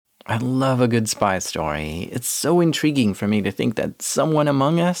I love a good spy story. It's so intriguing for me to think that someone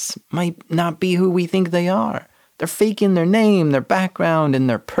among us might not be who we think they are. They're faking their name, their background, and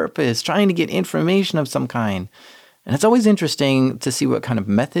their purpose, trying to get information of some kind. And it's always interesting to see what kind of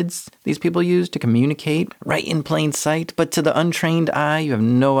methods these people use to communicate right in plain sight, but to the untrained eye, you have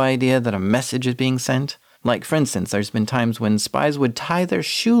no idea that a message is being sent. Like, for instance, there's been times when spies would tie their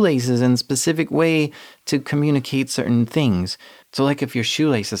shoelaces in a specific way to communicate certain things. So like if your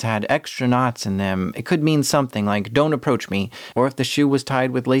shoelaces had extra knots in them, it could mean something like, don't approach me. Or if the shoe was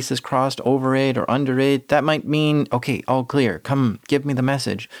tied with laces crossed over it or under it, that might mean, okay, all clear, come, give me the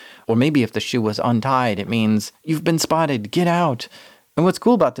message. Or maybe if the shoe was untied, it means, you've been spotted, get out. And what's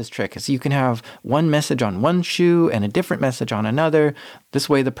cool about this trick is you can have one message on one shoe and a different message on another. This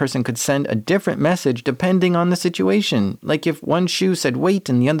way the person could send a different message depending on the situation. Like if one shoe said wait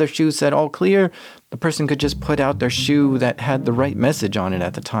and the other shoe said all clear, the person could just put out their shoe that had the right message on it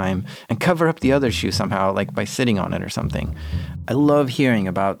at the time and cover up the other shoe somehow, like by sitting on it or something. I love hearing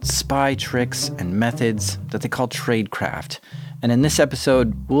about spy tricks and methods that they call tradecraft. And in this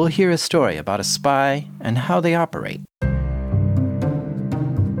episode, we'll hear a story about a spy and how they operate.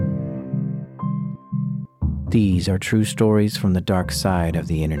 These are true stories from the dark side of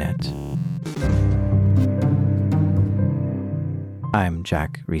the internet. I'm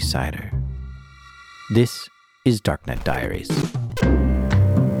Jack Rhysider. This is Darknet Diaries.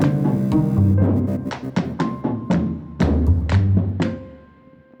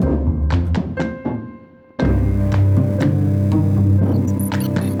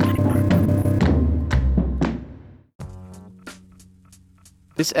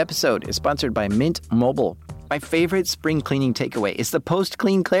 This episode is sponsored by Mint Mobile. My favorite spring cleaning takeaway is the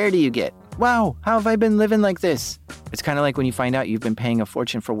post-clean clarity you get. Wow, how have I been living like this? It's kind of like when you find out you've been paying a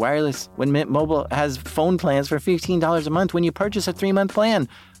fortune for wireless when Mint Mobile has phone plans for $15 a month when you purchase a 3-month plan.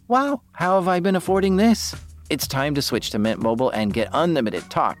 Wow, how have I been affording this? It's time to switch to Mint Mobile and get unlimited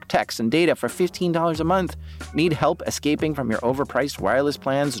talk, text, and data for $15 a month. Need help escaping from your overpriced wireless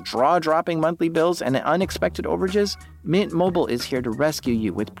plans, jaw-dropping monthly bills, and unexpected overages? Mint Mobile is here to rescue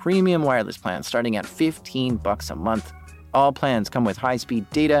you with premium wireless plans starting at $15 a month. All plans come with high-speed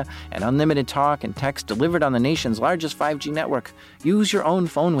data and unlimited talk and text delivered on the nation's largest 5G network. Use your own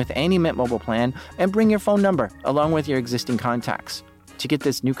phone with any Mint Mobile plan and bring your phone number along with your existing contacts. To get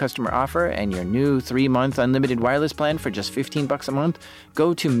this new customer offer and your new 3-month unlimited wireless plan for just $15 a month,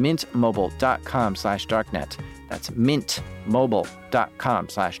 go to mintmobile.com/darknet. That's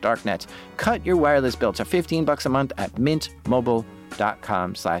mintmobile.com/darknet. Cut your wireless bill to $15 a month at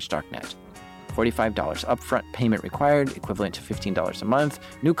mintmobile.com/darknet. $45 upfront payment required, equivalent to $15 a month.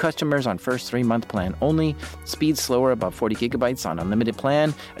 New customers on first 3-month plan only. Speed slower above 40 gigabytes on unlimited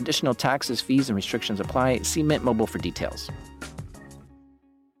plan. Additional taxes, fees, and restrictions apply. See Mint Mobile for details.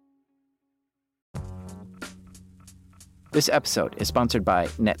 This episode is sponsored by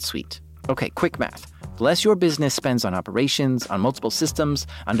NetSuite. Okay, quick math. The less your business spends on operations, on multiple systems,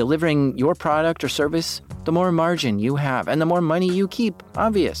 on delivering your product or service, the more margin you have and the more money you keep.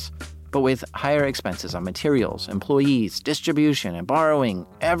 Obvious. But with higher expenses on materials, employees, distribution, and borrowing,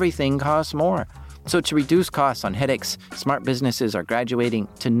 everything costs more. So to reduce costs on headaches, smart businesses are graduating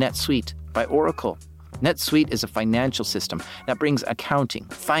to NetSuite by Oracle. NetSuite is a financial system that brings accounting,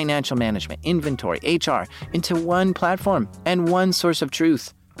 financial management, inventory, HR into one platform and one source of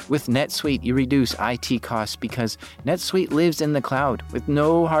truth. With NetSuite, you reduce IT costs because NetSuite lives in the cloud with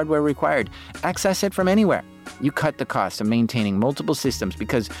no hardware required. Access it from anywhere. You cut the cost of maintaining multiple systems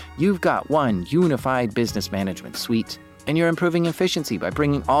because you've got one unified business management suite. And you're improving efficiency by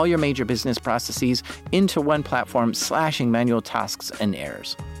bringing all your major business processes into one platform, slashing manual tasks and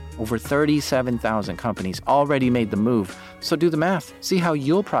errors. Over 37,000 companies already made the move, so do the math. See how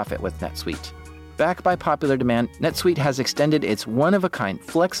you'll profit with NetSuite. Backed by popular demand, NetSuite has extended its one-of-a-kind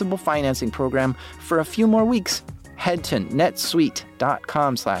flexible financing program for a few more weeks. Head to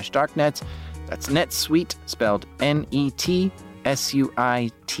netsuite.com/darknet. That's NetSuite, spelled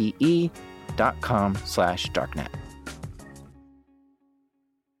NETSUITE.com/darknet.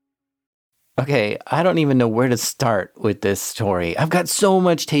 Okay, I don't even know where to start with this story. I've got so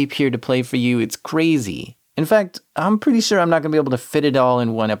much tape here to play for you. It's crazy. In fact, I'm pretty sure I'm not going to be able to fit it all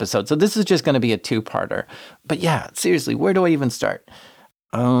in one episode. So this is just going to be a 2-parter. But yeah, seriously, where do I even start?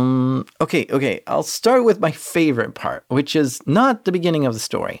 Okay. I'll start with my favorite part, which is not the beginning of the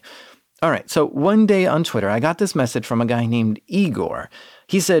story. All right, so one day on Twitter, I got this message from a guy named Igor.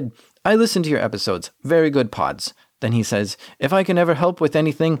 He said, I listened to your episodes. Very good pods. Then he says, if I can ever help with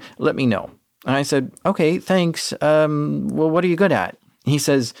anything, let me know. And I said, okay, thanks. Well, what are you good at? He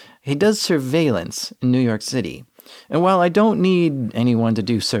says he does surveillance in New York City. And while I don't need anyone to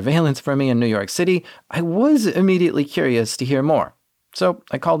do surveillance for me in New York City, I was immediately curious to hear more. So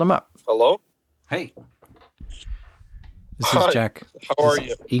I called him up. Hello? Hey. This Hi. is Jack. How are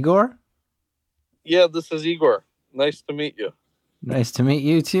you? Igor? Yeah, this is Igor. Nice to meet you. Nice to meet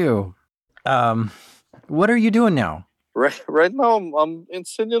you too. What are you doing now? Right now, I'm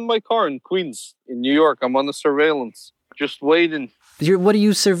sitting in my car in Queens, in New York. I'm on the surveillance, just waiting. What are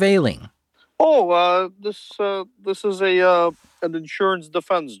you surveilling? Oh, this is an insurance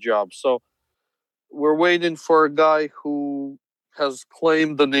defense job. So we're waiting for a guy who has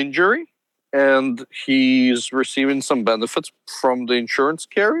claimed an injury, and he's receiving some benefits from the insurance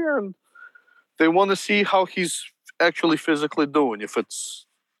carrier, and they want to see how he's actually physically doing, if it's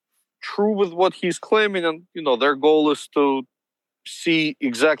true with what he's claiming. And their goal is to see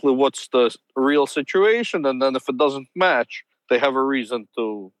exactly what's the real situation, and then if it doesn't match, they have a reason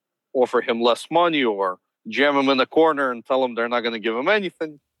to offer him less money or jam him in a corner and tell him they're not going to give him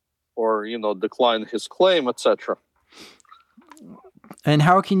anything, or decline his claim, etc. And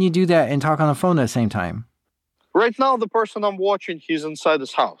how can you do that and talk on the phone at the same time? Right now, the person I'm watching, he's inside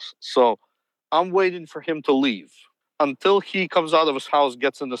his house, so I'm waiting for him to leave. Until he comes out of his house,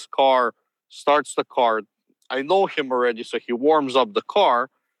 gets in his car, starts the car. I know him already, so he warms up the car.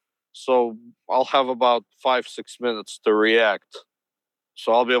 So I'll have about 5-6 minutes to react.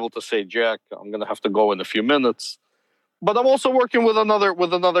 So I'll be able to say, Jack, I'm going to have to go in a few minutes. But I'm also working with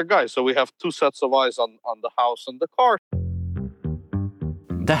another guy. So we have two sets of eyes on the house and the car.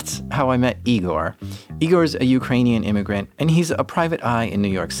 That's how I met Igor. Igor's a Ukrainian immigrant, and he's a private eye in New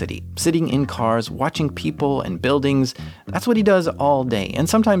York City, sitting in cars, watching people and buildings. That's what he does all day, and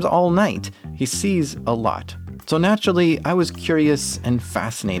sometimes all night. He sees a lot. So naturally, I was curious and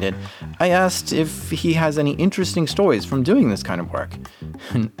fascinated. I asked if he has any interesting stories from doing this kind of work.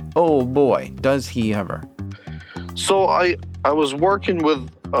 And oh boy, does he ever. So I was working with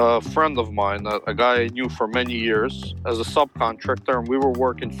a friend of mine, a guy I knew for many years, as a subcontractor, and we were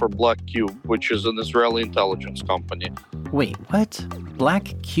working for Black Cube, which is an Israeli intelligence company. Wait, what?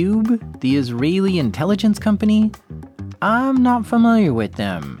 Black Cube? The Israeli intelligence company? I'm not familiar with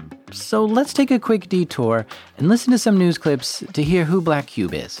them. So let's take a quick detour and listen to some news clips to hear who Black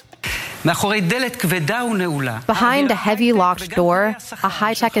Cube is. Behind a heavy locked door, a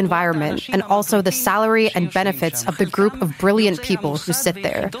high-tech environment, and also the salary and benefits of the group of brilliant people who sit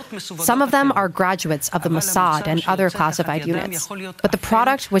there. Some of them are graduates of the Mossad and other classified units. But the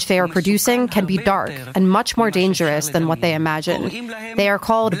product which they are producing can be dark and much more dangerous than what they imagine. They are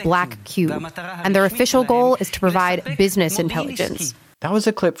called Black Cube, and their official goal is to provide business intelligence. That was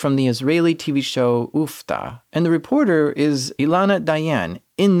a clip from the Israeli TV show Ufta, and the reporter is Ilana Dayan.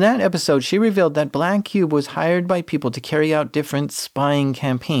 In that episode, she revealed that Black Cube was hired by people to carry out different spying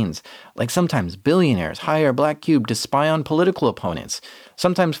campaigns. Like sometimes billionaires hire Black Cube to spy on political opponents.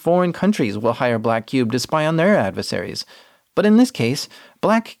 Sometimes foreign countries will hire Black Cube to spy on their adversaries. But in this case,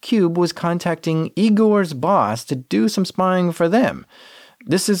 Black Cube was contacting Igor's boss to do some spying for them.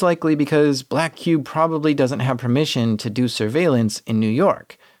 This is likely because Black Cube probably doesn't have permission to do surveillance in New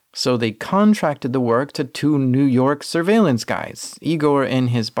York. So they contracted the work to two New York surveillance guys, Igor and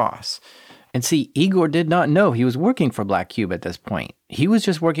his boss. And see, Igor did not know he was working for Black Cube at this point. He was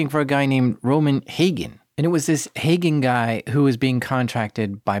just working for a guy named Roman Hagen. And it was this Hagen guy who was being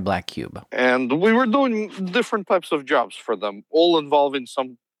contracted by Black Cube. And we were doing different types of jobs for them, all involving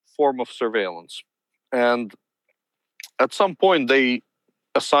some form of surveillance. And at some point, they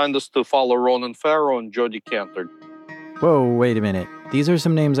assigned us to follow Ronan Farrow and Jody Cantor. Whoa, wait a minute. These are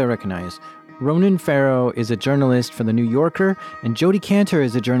some names I recognize. Ronan Farrow is a journalist for The New Yorker, and Jody Cantor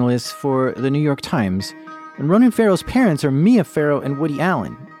is a journalist for The New York Times. And Ronan Farrow's parents are Mia Farrow and Woody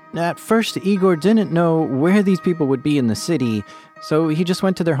Allen. At first, Igor didn't know where these people would be in the city, so he just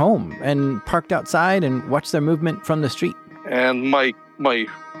went to their home and parked outside and watched their movement from the street. And my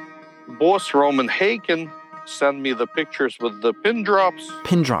boss, Roman Hagen, sent me the pictures with the pin drops.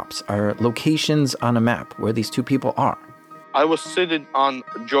 Pin drops are locations on a map where these two people are. I was sitting on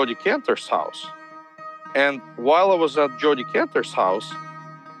Jody Cantor's house. And while I was at Jody Cantor's house,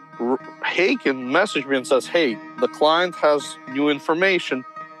 Hagen messaged me and says, hey, the client has new information.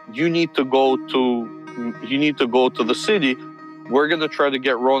 You need to go to the city. We're going to try to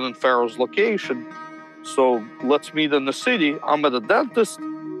get Ronan Farrow's location. So let's meet in the city. I'm at a dentist.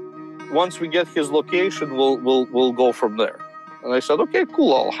 Once we get his location, we'll go from there. And I said, okay,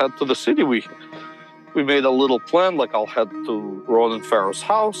 cool. I'll head to the city. We made a little plan, like I'll head to Ronan Farrow's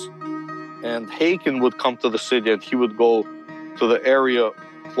house, and Hagen would come to the city, and he would go to the area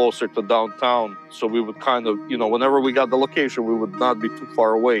closer to downtown. So we would kind of, whenever we got the location, we would not be too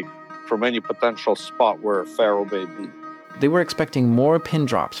far away from any potential spot where Farrow may be. They were expecting more pin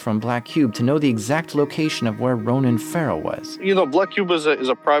drops from Black Cube to know the exact location of where Ronan Farrow was. Black Cube is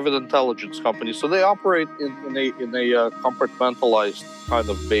a private intelligence company, so they operate in a compartmentalized kind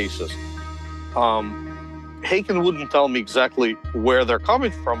of basis. Haken wouldn't tell me exactly where they're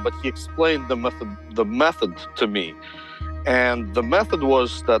coming from, but he explained the method to me. And the method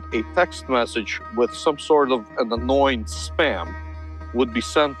was that a text message with some sort of an annoying spam would be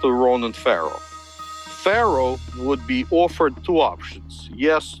sent to Ronan Farrow. Farrow would be offered two options: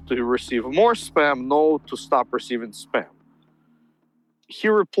 yes, to receive more spam; no, to stop receiving spam. He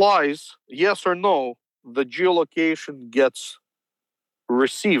replies yes or no. The geolocation gets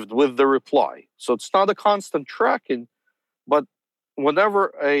received with the reply. So it's not a constant tracking, but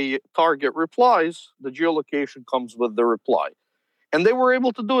whenever a target replies, the geolocation comes with the reply. And they were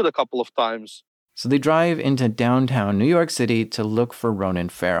able to do it a couple of times. So they drive into downtown New York City to look for Ronan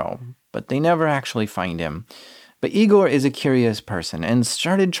Farrow, but they never actually find him. But Igor is a curious person and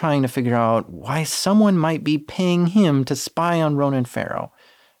started trying to figure out why someone might be paying him to spy on Ronan Farrow.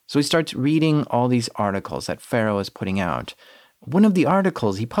 So he starts reading all these articles that Farrow is putting out. One of the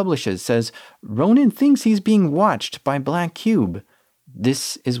articles he publishes says, Ronan thinks he's being watched by Black Cube.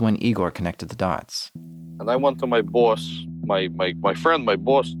 This is when Igor connected the dots. And I went to my boss, my friend, my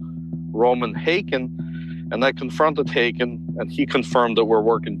boss, Roman Haken, and I confronted Haken, and he confirmed that we're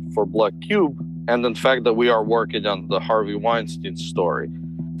working for Black Cube, and in fact that we are working on the Harvey Weinstein story.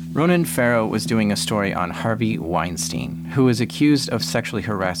 Ronan Farrow was doing a story on Harvey Weinstein, who was accused of sexually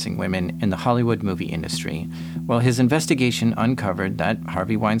harassing women in the Hollywood movie industry. Well, his investigation uncovered that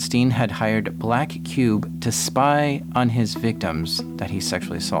Harvey Weinstein had hired Black Cube to spy on his victims that he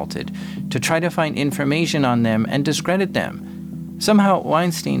sexually assaulted, to try to find information on them and discredit them. Somehow,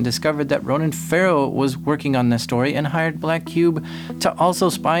 Weinstein discovered that Ronan Farrow was working on this story and hired Black Cube to also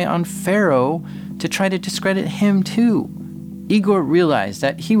spy on Farrow to try to discredit him too. Igor realized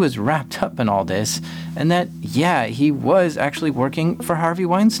that he was wrapped up in all this and that, yeah, he was actually working for Harvey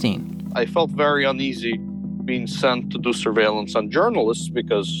Weinstein. I felt very uneasy being sent to do surveillance on journalists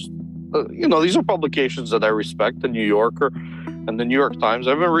because, these are publications that I respect, the New Yorker and the New York Times.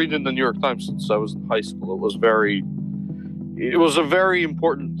 I've been reading the New York Times since I was in high school. It was a very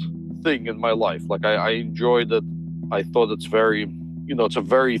important thing in my life. Like, I enjoyed it. I thought it's it's a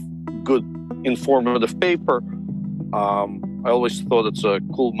very good, informative paper. I always thought it's a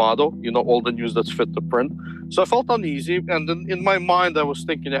cool motto, all the news that's fit to print. So I felt uneasy, and then in my mind I was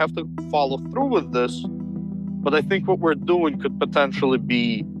thinking I have to follow through with this, but I think what we're doing could potentially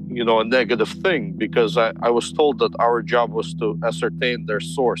be, a negative thing, because I was told that our job was to ascertain their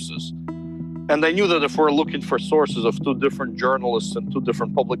sources. And I knew that if we're looking for sources of two different journalists and two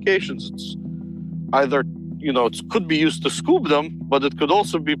different publications, it's either, it could be used to scoop them, but it could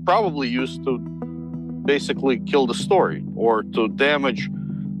also be probably used to basically kill the story or to damage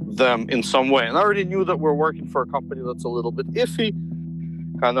them in some way. And I already knew that we're working for a company that's a little bit iffy,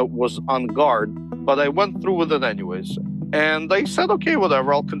 kind of was on guard, but I went through with it anyways. And I said, okay,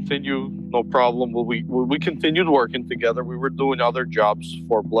 whatever, I'll continue, no problem. We continued working together. We were doing other jobs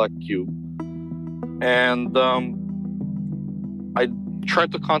for Black Cube. And I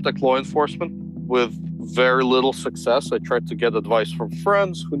tried to contact law enforcement with very little success. I tried to get advice from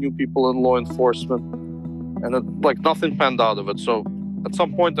friends who knew people in law enforcement, and nothing panned out of it. So at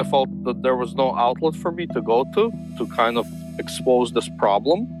some point I felt that there was no outlet for me to go to kind of expose this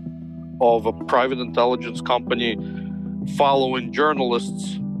problem of a private intelligence company following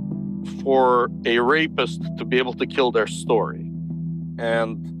journalists for a rapist to be able to kill their story.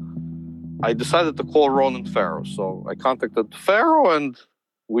 And I decided to call Ronan Farrow. So I contacted Farrow and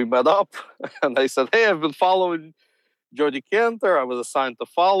we met up, and I said, hey, I've been following Jodi Kantor. I was assigned to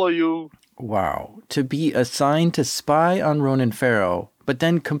follow you. Wow. To be assigned to spy on Ronan Farrow, but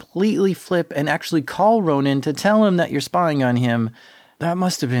then completely flip and actually call Ronan to tell him that you're spying on him, that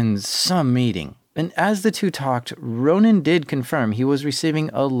must have been some meeting. And as the two talked, Ronan did confirm he was receiving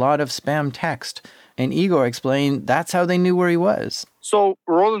a lot of spam text. And Igor explained that's how they knew where he was. So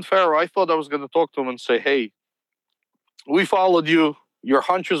Ronan Farrow, I thought I was going to talk to him and say, hey, we followed you. Your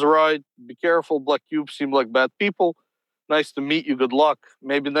hunch is right. Be careful. Black Cube seem like bad people. Nice to meet you. Good luck.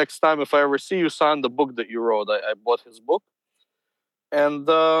 Maybe next time if I ever see you, sign the book that you wrote. I bought his book.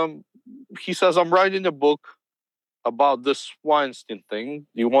 And he says, I'm writing a book about this Weinstein thing.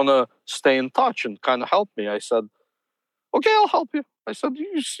 Do you want to stay in touch and kind of help me? I said, okay, I'll help you. I said,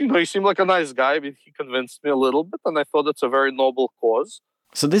 you seem like a nice guy. But he convinced me a little bit, and I thought it's a very noble cause.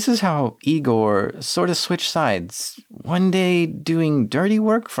 So this is how Igor sort of switched sides. One day doing dirty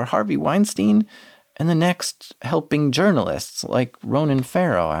work for Harvey Weinstein, and the next helping journalists like Ronan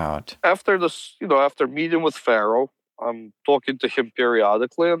Farrow out. After this, after meeting with Farrow, I'm talking to him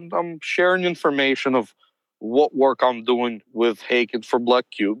periodically, and I'm sharing information of what work I'm doing with Haken for Black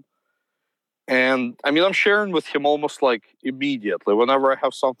Cube. And I'm sharing with him almost like immediately. Whenever I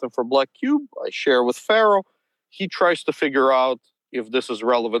have something for Black Cube, I share with Farrow. He tries to figure out if this is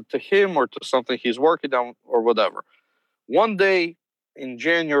relevant to him or to something he's working on or whatever. One day in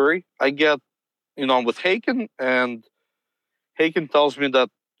January, I get, I'm with Haken, and Haken tells me that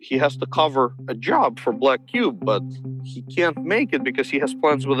he has to cover a job for Black Cube, but he can't make it because he has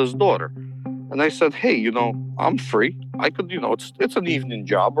plans with his daughter. And I said, hey, I'm free. I could, it's an evening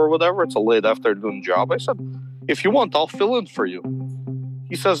job or whatever. It's a late afternoon job. I said, if you want, I'll fill in for you.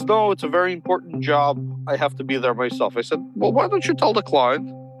 He says, no, it's a very important job. I have to be there myself. I said, well, why don't you tell the client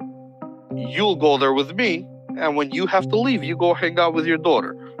you'll go there with me, and when you have to leave, you go hang out with your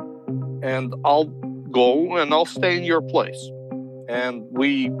daughter. And I'll go and I'll stay in your place. And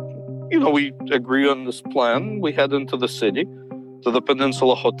we agree on this plan. We head into the city, to the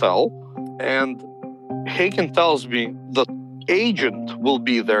Peninsula Hotel, and Haken tells me the agent will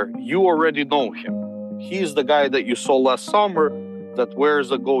be there. You already know him. He's the guy that you saw last summer that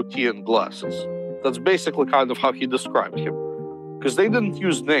wears a goatee and glasses. That's basically kind of how he described him. Because they didn't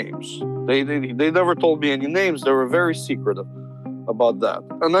use names. They never told me any names. They were very secretive about that.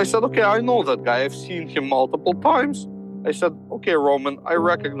 And I said, okay, I know that guy. I've seen him multiple times. I said, okay, Roman, I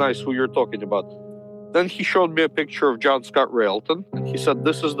recognize who you're talking about. Then he showed me a picture of John Scott Railton, and he said,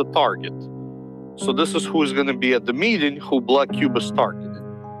 this is the target. So this is who's going to be at the meeting who Black Cube is targeting.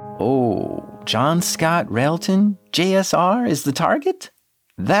 Oh, John Scott Railton? JSR is the target?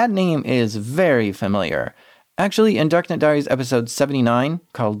 That name is very familiar. Actually, in Darknet Diaries episode 79,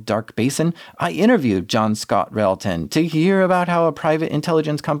 called Dark Basin, I interviewed John Scott Railton to hear about how a private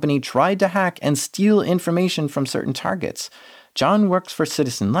intelligence company tried to hack and steal information from certain targets. John works for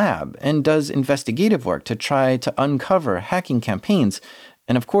Citizen Lab and does investigative work to try to uncover hacking campaigns.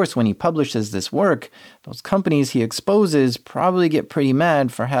 And of course, when he publishes this work, those companies he exposes probably get pretty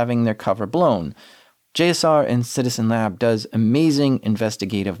mad for having their cover blown. JSR and Citizen Lab does amazing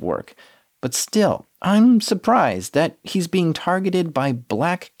investigative work. But still, I'm surprised that he's being targeted by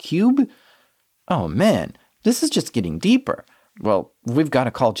Black Cube. Oh man, this is just getting deeper. Well, we've got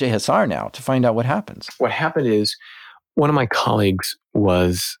to call JSR now to find out what happens. What happened is one of my colleagues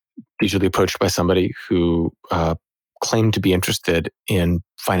was digitally approached by somebody who claimed to be interested in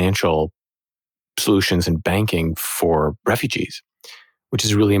financial solutions and banking for refugees, which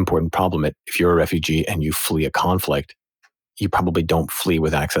is a really important problem. If you're a refugee and you flee a conflict, you probably don't flee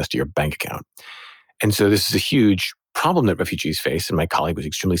with access to your bank account. And so this is a huge problem that refugees face, and my colleague was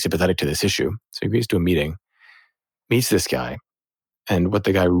extremely sympathetic to this issue. So he agrees to a meeting, meets this guy, and what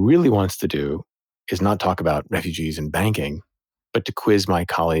the guy really wants to do is not talk about refugees and banking, but to quiz my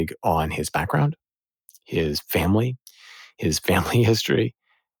colleague on his background, his family history,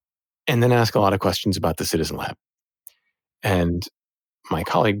 and then ask a lot of questions about the Citizen Lab. And my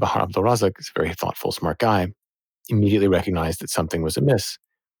colleague, Bahar Abdulrazak, is a very thoughtful, smart guy, immediately recognized that something was amiss,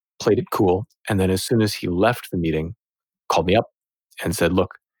 played it cool, and then as soon as he left the meeting, called me up and said,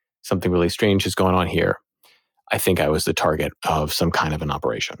 look, something really strange has gone on here. I think I was the target of some kind of an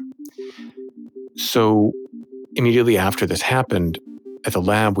operation. So immediately after this happened, at the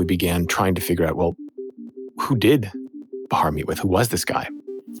lab, we began trying to figure out, well, who did Bahar meet with? Who was this guy?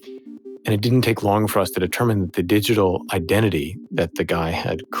 And it didn't take long for us to determine that the digital identity that the guy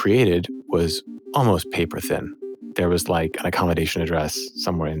had created was almost paper thin. There was like an accommodation address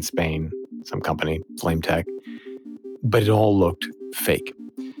somewhere in Spain, some company, Flame Tech, but it all looked fake.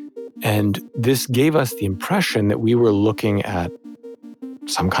 And this gave us the impression that we were looking at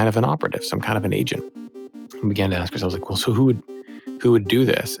some kind of an operative, some kind of an agent. We began to ask ourselves, like, well, so who would do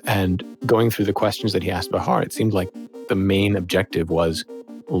this? And going through the questions that he asked Bahar, it seemed like the main objective was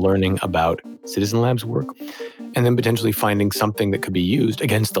learning about Citizen Lab's work and then potentially finding something that could be used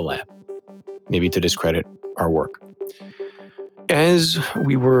against the lab, maybe to discredit our work. As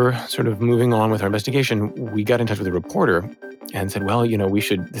we were sort of moving on with our investigation, we got in touch with a reporter and said, well,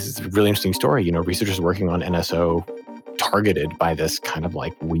 this is a really interesting story. Researchers working on NSO targeted by this kind of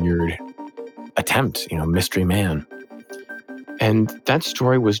like weird attempt, mystery man. And that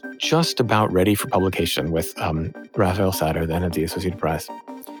story was just about ready for publication with Raphael Satter, then at the Associated Press,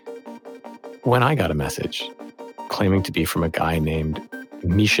 when I got a message claiming to be from a guy named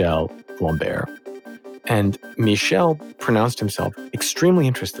Michel Lambert. And Michel pronounced himself extremely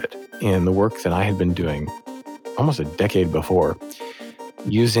interested in the work that I had been doing almost a decade before,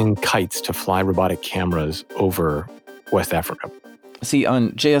 using kites to fly robotic cameras over West Africa. See,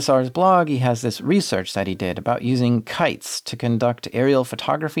 on JSR's blog, he has this research that he did about using kites to conduct aerial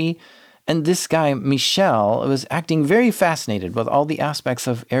photography. And this guy, Michel, was acting very fascinated with all the aspects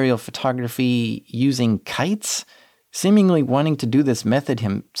of aerial photography using kites, seemingly wanting to do this method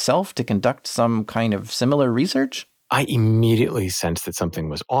himself to conduct some kind of similar research. I immediately sensed that something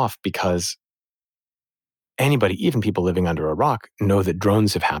was off because anybody, even people living under a rock, know that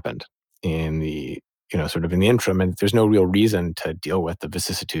drones have happened in the, sort of in the interim, and there's no real reason to deal with the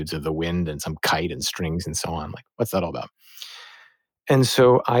vicissitudes of the wind and some kite and strings and so on. Like, what's that all about? And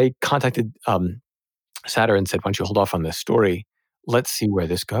so I contacted Satter and said, why don't you hold off on this story? Let's see where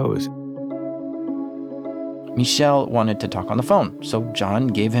this goes. Michel wanted to talk on the phone, so John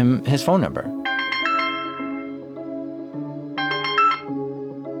gave him his phone number.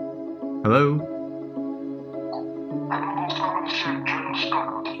 Hello?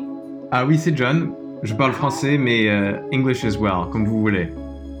 Ah oui, c'est John. Je parle français, mais English as well, comme vous voulez.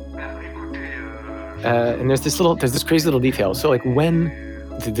 And there's this crazy little detail. So like when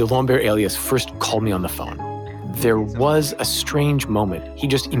the Lambert alias first called me on the phone, there was a strange moment. He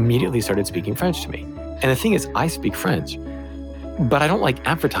just immediately started speaking French to me. And the thing is, I speak French, but I don't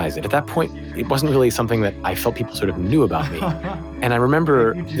advertise it. At that point, it wasn't really something that I felt people sort of knew about me. And I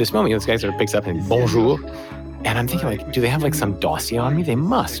remember this moment, this guy sort of picks up and bonjour. And I'm thinking do they have some dossier on me? They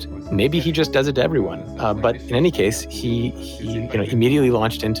must. Maybe he just does it to everyone. But in any case, he immediately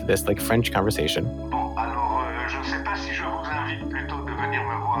launched into this French conversation.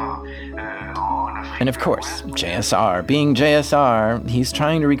 And of course, JSR, being JSR, he's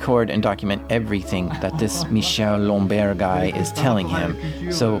trying to record and document everything that this Michel Lambert guy is telling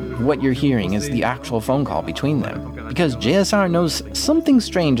him. So what you're hearing is the actual phone call between them. Because JSR knows something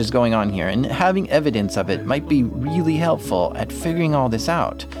strange is going on here, and having evidence of it might be really helpful at figuring all this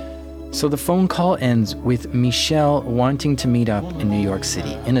out. So the phone call ends with Michel wanting to meet up in New York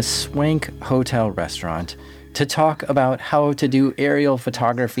City in a swank hotel restaurant to talk about how to do aerial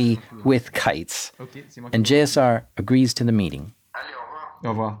photography with kites. And JSR agrees to the meeting.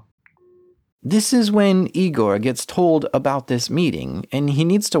 Au revoir. This is when Igor gets told about this meeting, and he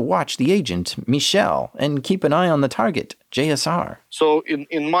needs to watch the agent, Michel, and keep an eye on the target, JSR. So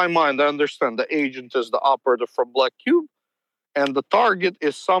in my mind, I understand the agent is the operative from Black Cube, and the target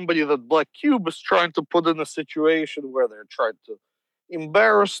is somebody that Black Cube is trying to put in a situation where they're trying to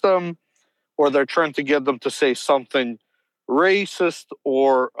embarrass them, or they're trying to get them to say something racist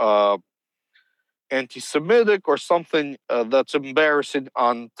or anti-Semitic or something that's embarrassing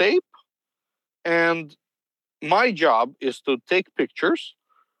on tape. And my job is to take pictures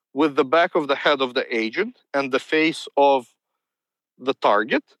with the back of the head of the agent and the face of the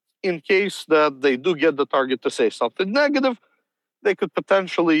target. In case that they do get the target to say something negative, they could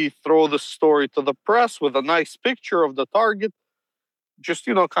potentially throw the story to the press with a nice picture of the target, just,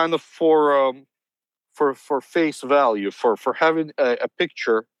 kind of for face value, for having a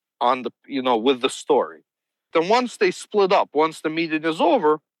picture on the, with the story. Then once they split up, once the meeting is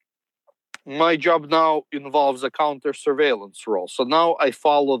over, my job now involves a counter surveillance role. So now I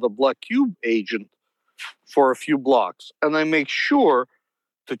follow the Black Cube agent for a few blocks, and I make sure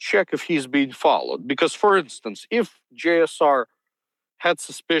to check if he's being followed. Because, for instance, if JSR had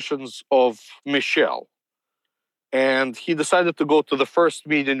suspicions of Michel, and he decided to go to the first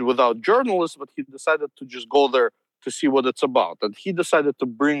meeting without journalists, but he decided to just go there to see what it's about. And he decided to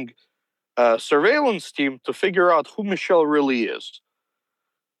bring a surveillance team to figure out who Michel really is.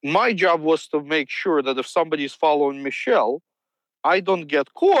 My job was to make sure that if somebody's following Michel, I don't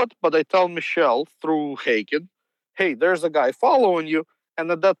get caught, but I tell Michel through Haken, hey, there's a guy following you. And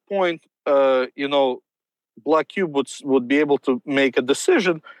at that point, Black Cube would be able to make a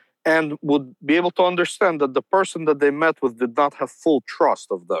decision and would be able to understand that the person that they met with did not have full trust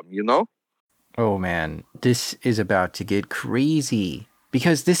of them, Oh man, this is about to get crazy.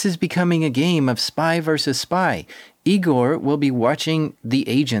 Because this is becoming a game of spy versus spy. Igor will be watching the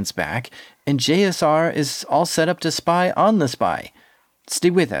agent's back, and JSR is all set up to spy on the spy. Stay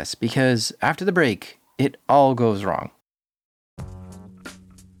with us, because after the break, it all goes wrong.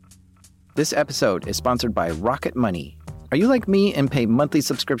 This episode is sponsored by Rocket Money. Are you like me and pay monthly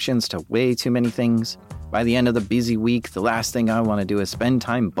subscriptions to way too many things? By the end of the busy week, the last thing I want to do is spend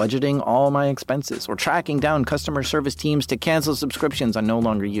time budgeting all my expenses or tracking down customer service teams to cancel subscriptions I no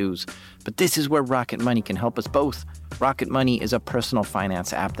longer use. But this is where Rocket Money can help us both. Rocket Money is a personal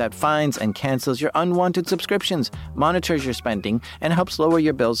finance app that finds and cancels your unwanted subscriptions, monitors your spending, and helps lower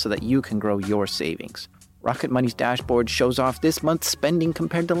your bills so that you can grow your savings. Rocket Money's dashboard shows off this month's spending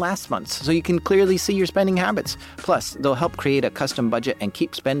compared to last month's, so you can clearly see your spending habits. Plus, they'll help create a custom budget and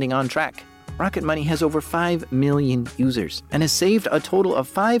keep spending on track. Rocket Money has over 5 million users and has saved a total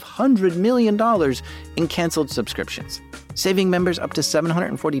of $500 million in canceled subscriptions, saving members up to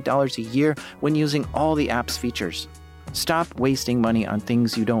 $740 a year when using all the app's features. Stop wasting money on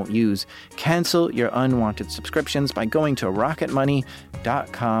things you don't use. Cancel your unwanted subscriptions by going to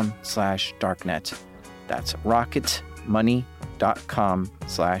rocketmoney.com/darknet. That's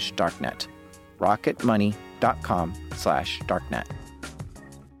rocketmoney.com/darknet. rocketmoney.com/darknet.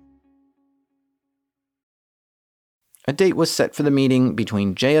 A date was set for the meeting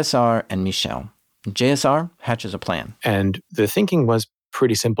between JSR and Michel. JSR hatches a plan. And the thinking was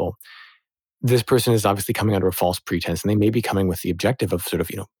pretty simple. This person is obviously coming under a false pretense, and they may be coming with the objective of sort of,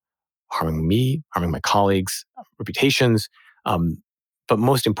 harming me, harming my colleagues' reputations. But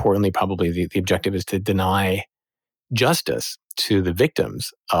most importantly, probably the objective is to deny justice to the victims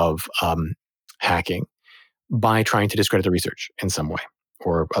of hacking by trying to discredit the research in some way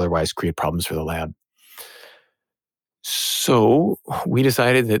or otherwise create problems for the lab. So we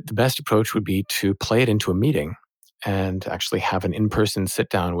decided that the best approach would be to play it into a meeting and actually have an in-person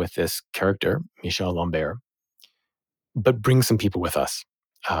sit-down with this character, Michel Lambert, but bring some people with us,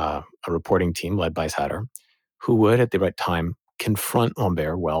 a reporting team led by Satter, who would, at the right time, confront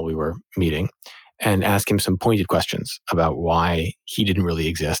Lambert while we were meeting and ask him some pointed questions about why he didn't really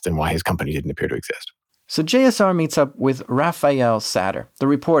exist and why his company didn't appear to exist. So JSR meets up with Raphael Satter, the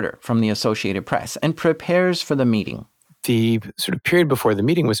reporter from the Associated Press, and prepares for the meeting. The sort of period before the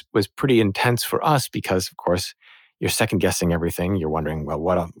meeting was pretty intense for us because, of course, you're second-guessing everything. You're wondering, well,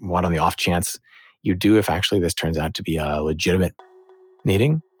 what on the off chance you do if actually this turns out to be a legitimate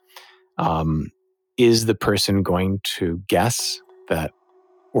meeting? Is the person going to guess that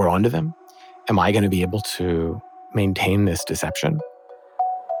we're onto them? Am I going to be able to maintain this deception?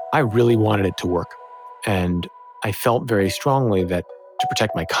 I really wanted it to work. And I felt very strongly that to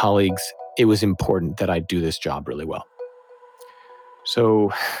protect my colleagues, it was important that I do this job really well.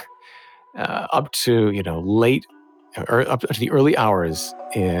 So up to up to the early hours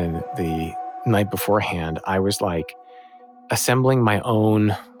in the night beforehand, I was like assembling my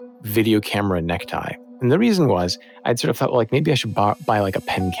own video camera necktie. And the reason was I'd sort of thought, like, maybe I should buy like a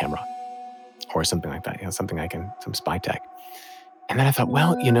pen camera or something like that, some spy tech. And then I thought,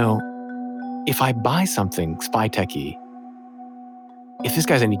 well, if I buy something spy techy, if this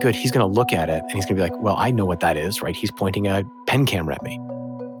guy's any good, he's going to look at it and he's going to be like, well, I know what that is, right? He's pointing a pen camera at me.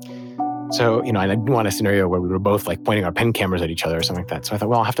 So, I didn't want a scenario where we were both like pointing our pen cameras at each other or something like that. So I thought,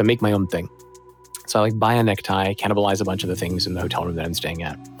 well, I'll have to make my own thing. So I buy a necktie, cannibalize a bunch of the things in the hotel room that I'm staying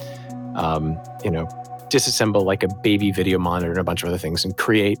at, disassemble like a baby video monitor and a bunch of other things and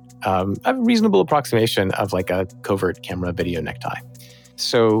create a reasonable approximation of like a covert camera video necktie.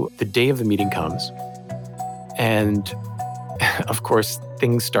 So the day of the meeting comes and of course,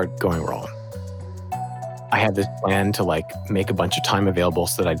 things start going wrong. I had this plan to like make a bunch of time available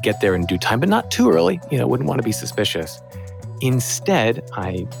so that I'd get there in due time, but not too early. Wouldn't want to be suspicious. Instead,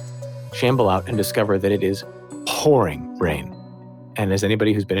 I shamble out and discover that it is pouring rain. And as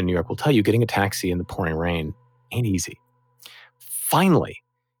anybody who's been in New York will tell you, getting a taxi in the pouring rain ain't easy. Finally,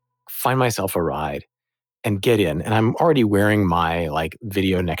 find myself a ride and get in. And I'm already wearing my like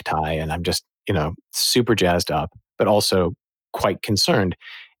video necktie and I'm just, super jazzed up, but also quite concerned.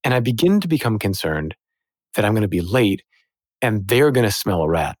 And I begin to become concerned that I'm going to be late and they're going to smell a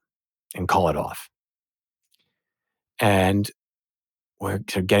rat and call it off. And we're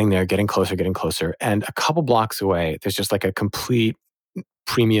getting there, getting closer. And a couple blocks away, there's just like a complete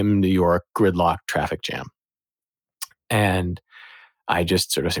premium New York gridlock traffic jam. And I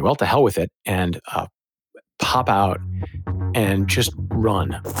just sort of say, well, to hell with it. And pop out and just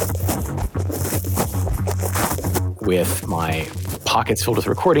run with my pockets filled with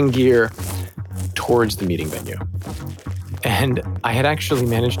recording gear towards the meeting venue. And I had actually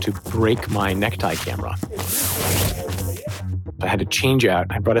managed to break my necktie camera. I had to change out,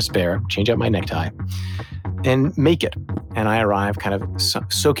 I brought a spare, change out my necktie, and make it. And I arrived kind of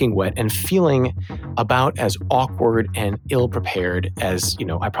soaking wet and feeling about as awkward and ill-prepared as,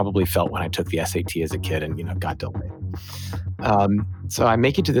 I probably felt when I took the SAT as a kid and, got delayed. So I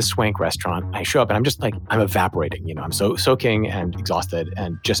make it to this swank restaurant. I show up and I'm just like, I'm evaporating, I'm so soaking and exhausted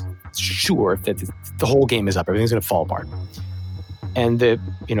and just sure that the whole game is up. Everything's going to fall apart. And the,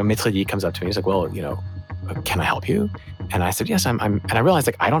 maître d' comes up to me. He's like, well, can I help you? And I said, yes, and I realized,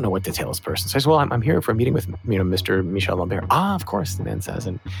 like, I don't know what to tell this person. So I said, well, I'm here for a meeting with, Mr. Michel Lambert. Ah, of course, the man says,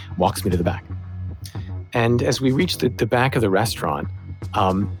 and walks me to the back. And as we reach the back of the restaurant,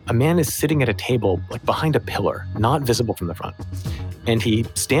 a man is sitting at a table, like behind a pillar, not visible from the front. And he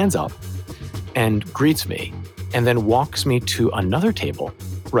stands up and greets me and then walks me to another table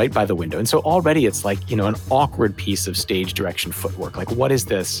right by the window. And so already it's like, an awkward piece of stage direction footwork. Like, what is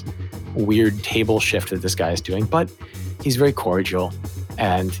this weird table shift that this guy is doing? But he's very cordial.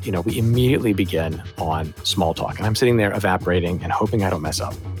 And, we immediately begin on small talk. And I'm sitting there evaporating and hoping I don't mess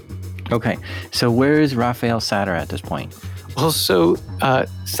up. Okay, so where is Raphael Satter at this point? Well, so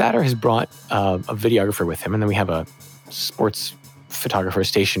Satter has brought a videographer with him, and then we have a sports photographer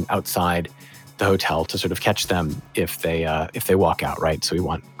stationed outside the hotel to sort of catch them if they walk out, right? So we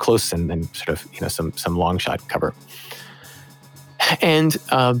want close and then sort of some long shot cover. And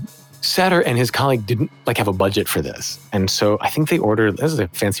Satter and his colleague didn't have a budget for this, and so I think they ordered. This is a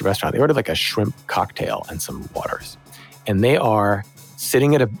fancy restaurant. They ordered a shrimp cocktail and some waters, and they are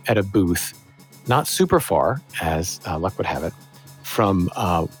sitting at a booth, not super far, as luck would have it, from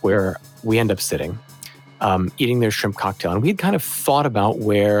where we end up sitting, eating their shrimp cocktail. And we had kind of thought about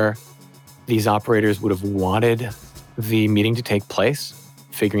where these operators would have wanted the meeting to take place,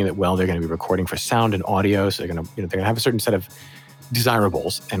 figuring that, well, they're going to be recording for sound and audio, so they're going to have a certain set of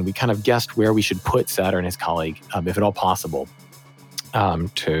desirables. And we kind of guessed where we should put Satter and his colleague, if at all possible,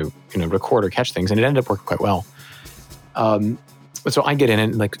 to record or catch things. And it ended up working quite well. So I get in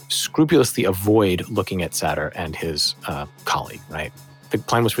and scrupulously avoid looking at Satter and his colleague, right? The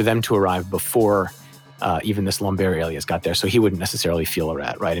plan was for them to arrive before even this Lambert alias got there, so he wouldn't necessarily feel a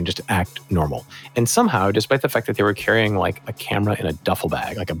rat, right? And just act normal. And somehow, despite the fact that they were carrying a camera in a duffel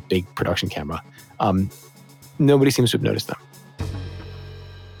bag, a big production camera, nobody seems to have noticed them.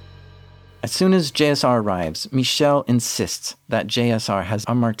 As soon as JSR arrives, Michel insists that JSR has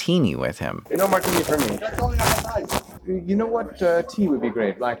a martini with him. No martini for me. You know what? Tea would be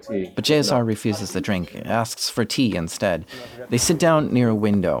great, black tea. But JSR refuses the drink, asks for tea instead. They sit down near a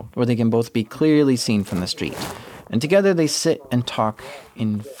window where they can both be clearly seen from the street. And together they sit and talk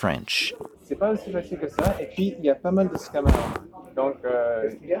in French.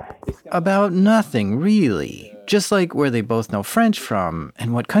 About nothing, really. Just like where they both know French from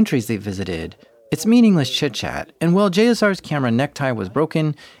and what countries they visited. It's meaningless chit-chat, and while JSR's camera necktie was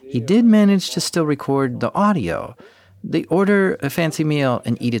broken, he did manage to still record the audio. They order a fancy meal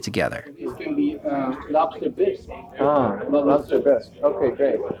and eat it together. It's going to be lobster bisque. Lobster bisque. Okay,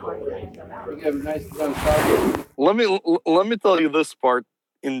 great. We have a nice done salad. Let me tell you this part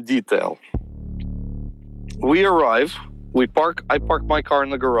in detail. We arrive. I park my car in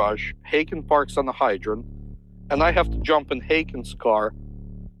the garage. Haken parks on the hydrant, and I have to jump in Haken's car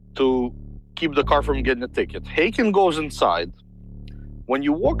to keep the car from getting a ticket. Haken goes inside. When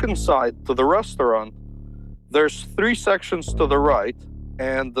you walk inside to the restaurant, there's 3 sections to the right,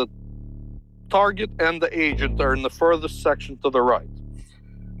 and the target and the agent are in the furthest section to the right.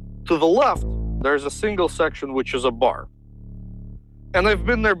 To the left, there's a single section, which is a bar. And I've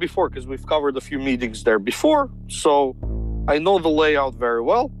been there before because we've covered a few meetings there before, so I know the layout very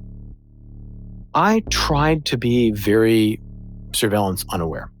well. I tried to be very surveillance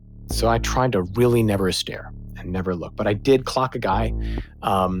unaware. So I tried to really never stare and never look. But I did clock a guy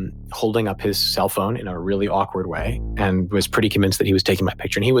holding up his cell phone in a really awkward way and was pretty convinced that he was taking my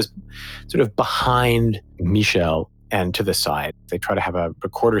picture. And he was sort of behind Michel and to the side. They try to have a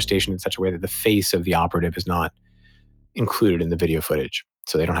recorder station in such a way that the face of the operative is not included in the video footage.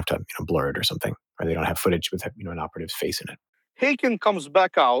 So they don't have to blur it or something, or they don't have footage with an operative's face in it. Haken comes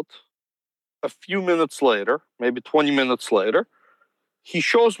back out a few minutes later, maybe 20 minutes later. He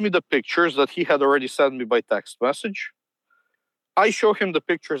shows me the pictures that he had already sent me by text message. I show him the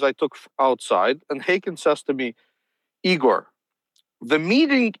pictures I took outside, and Haken says to me, Igor, the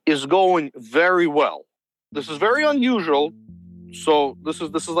meeting is going very well. This is very unusual, so this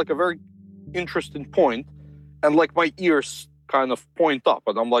is like a very interesting point, and my ears kind of point up,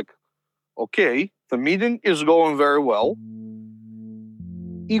 and I'm like, okay, the meeting is going very well.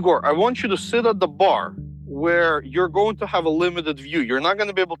 Igor, I want you to sit at the bar where you're going to have a limited view. You're not going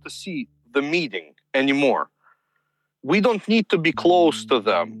to be able to see the meeting anymore. We don't need to be close to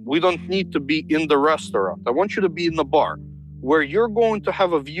them. We don't need to be in the restaurant. I want you to be in the bar where you're going to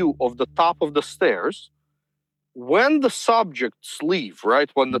have a view of the top of the stairs. When the subjects leave, right?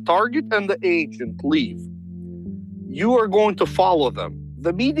 When the target and the agent leave, you are going to follow them.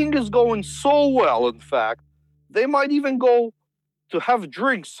 The meeting is going so well, in fact, they might even go to have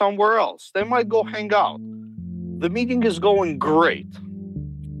drinks somewhere else. They might go hang out. The meeting is going great.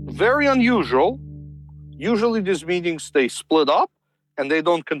 Very unusual. Usually these meetings, they split up and they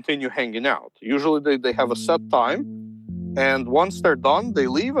don't continue hanging out. Usually they have a set time, and once they're done, they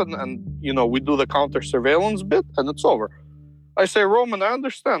leave and we do the counter surveillance bit and it's over. I say, Roman, I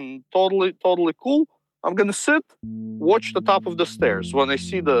understand. Totally cool. I'm going to sit, watch the top of the stairs. When I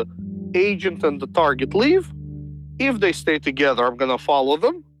see the agent and the target leave, If they stay together, I'm going to follow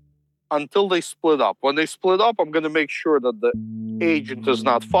them until they split up. When they split up, I'm going to make sure that the agent is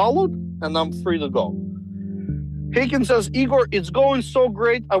not followed, and I'm free to go. Haken says, Igor, it's going so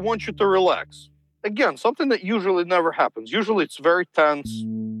great, I want you to relax. Again, something that usually never happens. Usually it's very tense.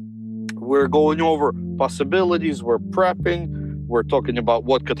 We're going over possibilities, we're prepping, we're talking about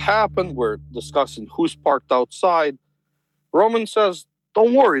what could happen, we're discussing who's parked outside. Roman says,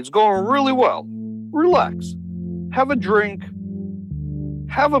 don't worry, it's going really well. Relax. Have a drink,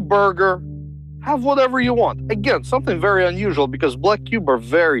 have a burger, have whatever you want. Again, something very unusual because Black Cube are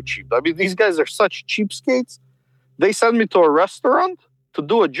very cheap. I mean, these guys are such cheapskates. They sent me to a restaurant to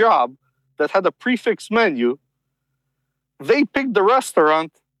do a job that had a prefix menu. They picked the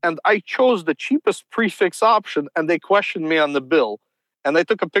restaurant and I chose the cheapest prefix option and they questioned me on the bill. And I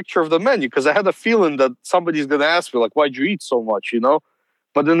took a picture of the menu because I had a feeling that somebody's going to ask me, like, why'd you eat so much, you know?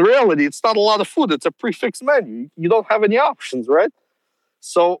 But in reality, it's not a lot of food. It's a prefix menu. You don't have any options, right?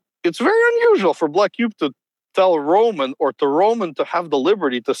 So it's very unusual for Black Cube to tell Roman or to Roman to have the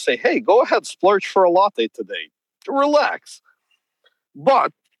liberty to say, hey, go ahead, splurge for a latte today. Relax.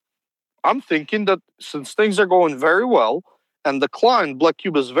 But I'm thinking that since things are going very well, and the client, Black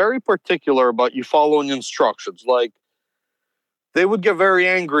Cube, is very particular about you following instructions. Like, they would get very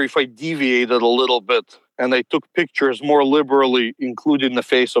angry if I deviated a little bit and I took pictures more liberally, including the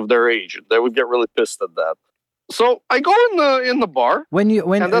face of their agent. They would get really pissed at that. So I go in the bar.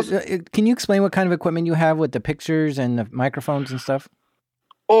 Can you explain what kind of equipment you have with the pictures and the microphones and stuff?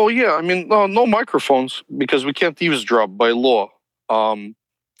 Oh, yeah. I mean, no microphones because we can't eavesdrop by law.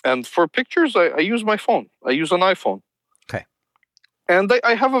 And for pictures, I use my phone. I use an iPhone. Okay. And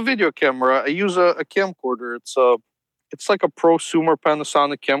I have a video camera. I use a camcorder. It's like a prosumer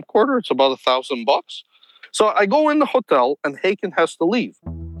Panasonic camcorder. It's about $1,000. So I go in the hotel and Haken has to leave.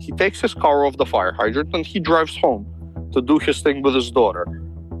 He takes his car off the fire hydrant and he drives home to do his thing with his daughter.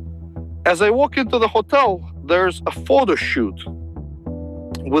 As I walk into the hotel, there's a photo shoot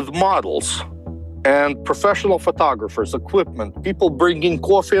with models and professional photographers, equipment, people bringing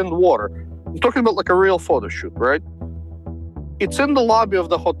coffee and water. I'm talking about like a real photo shoot, right? It's in the lobby of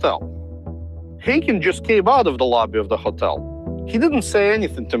the hotel. Haken just came out of the lobby of the hotel. He didn't say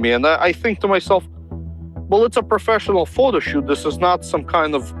anything to me, and I think to myself, well, it's a professional photo shoot. This is not some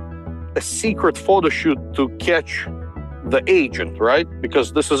kind of a secret photo shoot to catch the agent, right?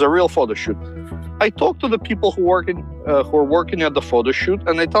 Because this is a real photo shoot. I talked to the people who are working at the photo shoot,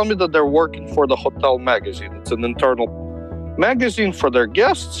 and they tell me that they're working for the hotel magazine. It's an internal magazine for their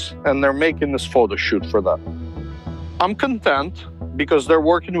guests, and they're making this photo shoot for them. I'm content because they're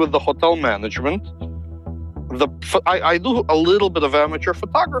working with the hotel management. I do a little bit of amateur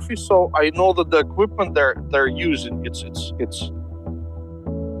photography, so I know that the equipment they're using, it's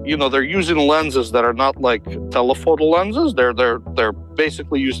they're using lenses that are not like telephoto lenses. They're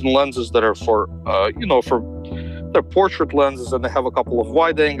basically using lenses that are for their portrait lenses, and they have a couple of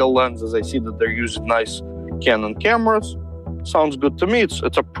wide-angle lenses. I see that they're using nice Canon cameras. Sounds good to me. It's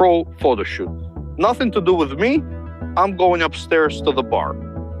a pro photo shoot. Nothing to do with me. I'm going upstairs to the bar.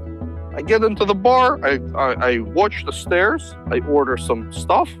 I get into the bar, I watch the stairs, I order some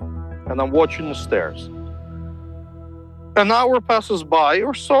stuff, and I'm watching the stairs. An hour passes by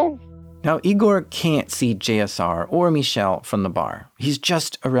or so. Now, Igor can't see JSR or Michelle from the bar. He's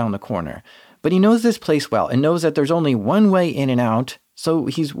just around the corner. But he knows this place well and knows that there's only one way in and out, so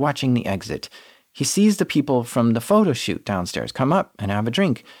he's watching the exit. He sees the people from the photo shoot downstairs come up and have a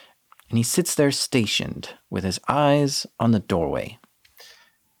drink, and he sits there stationed with his eyes on the doorway.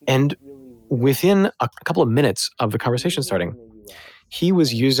 And within a couple of minutes of the conversation starting, he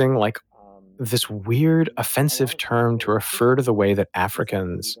was using like this weird offensive term to refer to the way that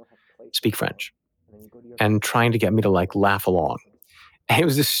Africans speak French and trying to get me to like laugh along. And it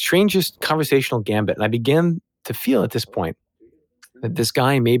was the strangest conversational gambit. And I began to feel at this point that this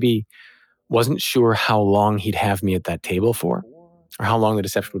guy maybe wasn't sure how long he'd have me at that table for or how long the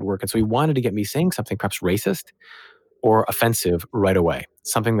deception would work. And so he wanted to get me saying something perhaps racist or offensive right away,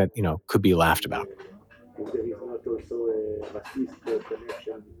 something that, could be laughed about.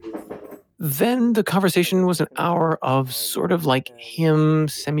 Then the conversation was an hour of sort of like him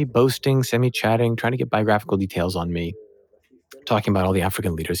semi-boasting, semi-chatting, trying to get biographical details on me, talking about all the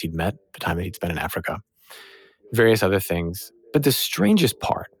African leaders he'd met, the time that he'd spent in Africa, various other things. But the strangest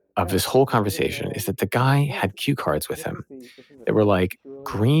part of this whole conversation is that the guy had cue cards with him. They were like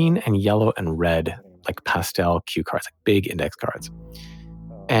green and yellow and red, like pastel cue cards, like big index cards.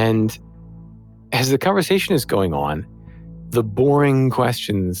 And as the conversation is going on, the boring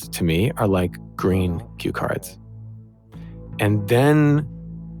questions to me are like green cue cards. And then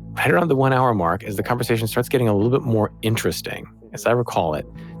right around the 1 hour mark, as the conversation starts getting a little bit more interesting, as I recall it,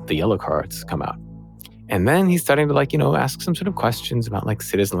 the yellow cards come out. And then he's starting to ask some sort of questions about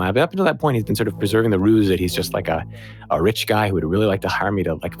Citizen Lab. Up until that point, he's been sort of preserving the ruse that he's just a rich guy who would really like to hire me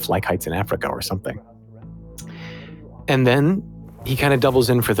to fly kites in Africa or something. And then he kind of doubles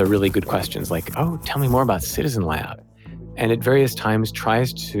in for the really good questions oh, tell me more about Citizen Lab. And at various times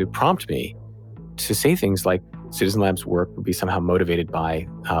tries to prompt me to say things like Citizen Lab's work would be somehow motivated by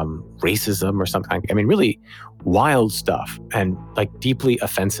racism or something. I mean, really wild stuff and deeply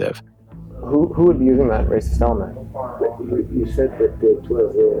offensive. Who would be using that racist element? You said that it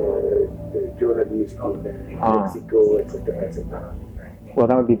was a journalist in Mexico, etc., etc. Well,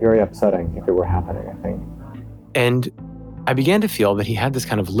 that would be very upsetting if it were happening, I think. And I began to feel that he had this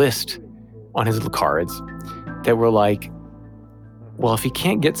kind of list on his little cards that were well, if he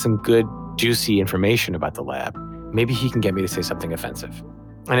can't get some good, juicy information about the lab, maybe he can get me to say something offensive.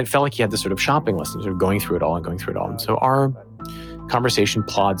 And it felt like he had this sort of shopping list and sort of going through it all. And so our conversation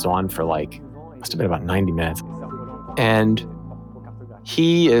plods on for must have been about 90 minutes. And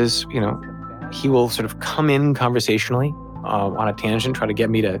he is, he will sort of come in conversationally on a tangent, try to get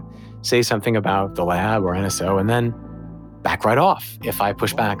me to say something about the lab or NSO, and then back right off if I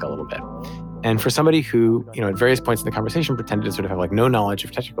push back a little bit. And for somebody who, at various points in the conversation pretended to sort of have no knowledge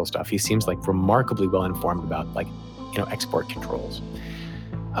of technical stuff, he seems remarkably well informed about export controls.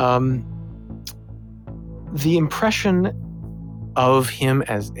 The impression of him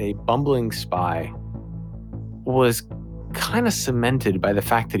as a bumbling spy was kind of cemented by the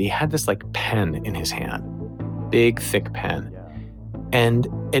fact that he had this pen in his hand, big, thick pen. And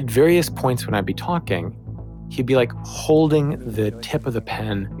at various points when I'd be talking, he'd be holding the tip of the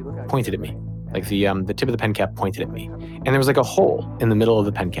pen pointed at me. The tip of the pen cap pointed at me. And there was a hole in the middle of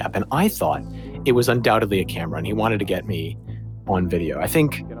the pen cap. And I thought it was undoubtedly a camera and he wanted to get me on video. I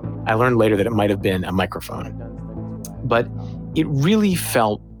think I learned later that it might have been a microphone. But it really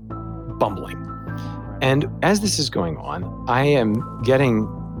felt bumbling. And as this is going on, I am getting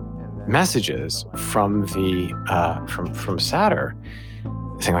messages from from Satter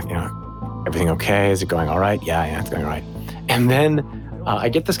saying everything okay? Is it going all right? Yeah, it's going all right. And then I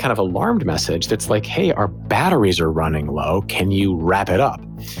get this kind of alarmed message that's hey, our batteries are running low. Can you wrap it up?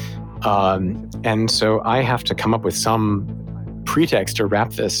 And so I have to come up with some pretext to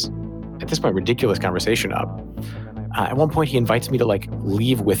wrap this, at this point, ridiculous conversation up. At one point, he invites me to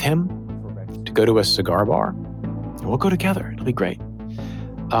leave with him to go to a cigar bar. And we'll go together. It'll be great.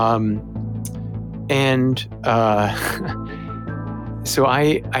 So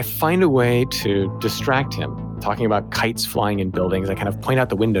I find a way to distract him, talking about kites flying in buildings. I kind of point out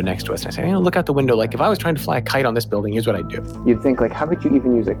the window next to us and I say, look out the window. If I was trying to fly a kite on this building, here's what I'd do. You'd think, how would you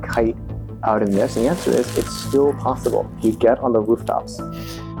even use a kite out in this? And the answer is, it's still possible. You get on the rooftops.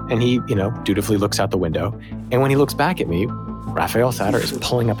 And he, dutifully looks out the window. And when he looks back at me, Raphael Satter is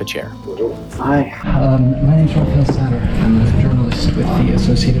pulling up a chair. Hi, my name's Raphael Satter. I'm a journalist with the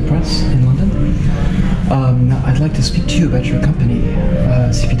Associated Press in London. I'd like to speak to you about your company,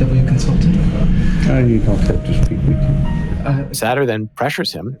 CPW Consulting. You don't have to speak with him. Satter then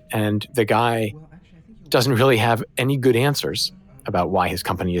pressures him, and the guy doesn't really have any good answers about why his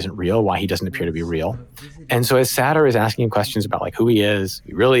company isn't real, why he doesn't appear to be real. And so as Satter is asking him questions about who he is, who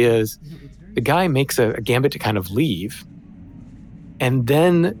he really is, the guy makes a gambit to kind of leave. And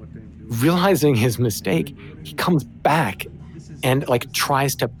then, realizing his mistake, he comes back and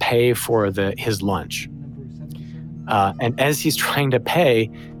tries to pay for his lunch. And as he's trying to pay,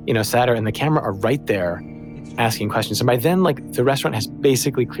 Satter and the camera are right there asking questions. And by then, the restaurant has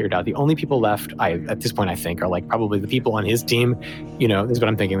basically cleared out. The only people left, at this point, I think, are probably the people on his team. This is what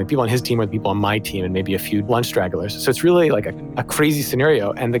I'm thinking. The people on his team are the people on my team and maybe a few lunch stragglers. So it's really a crazy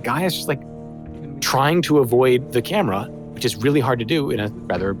scenario. And the guy is just trying to avoid the camera, which is really hard to do in a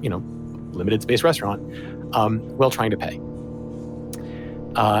rather, limited space restaurant, while trying to pay.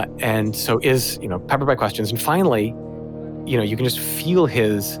 And so is, peppered by questions. And finally, you can just feel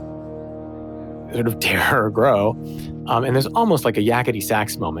his sort of terror grow. And there's almost like a yakety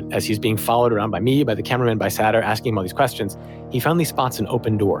sax moment as he's being followed around by me, by the cameraman, by Satter, asking him all these questions. He finally spots an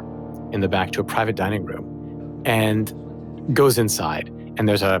open door in the back to a private dining room and goes inside. And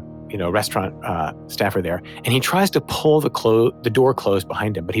there's a restaurant staffer there, and he tries to pull the door closed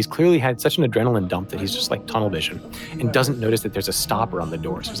behind him, but he's clearly had such an adrenaline dump that he's just tunnel vision and doesn't notice that there's a stopper on the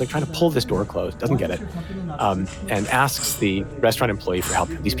door. So he's trying to pull this door closed, doesn't get it, and asks the restaurant employee for help.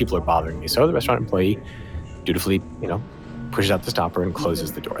 These people are bothering me. So the restaurant employee dutifully, pushes out the stopper and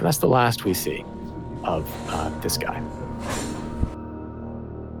closes the door. And that's the last we see of this guy.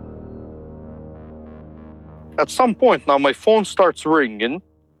 At some point now, my phone starts ringing,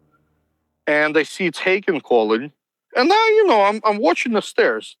 And I see it's Haken calling. And now, I'm watching the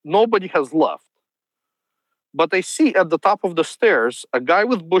stairs. Nobody has left. But I see at the top of the stairs a guy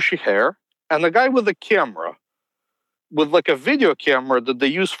with bushy hair and a guy with a camera, with like a video camera that they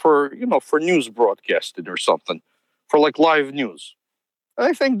use for news broadcasting or something, for like live news. And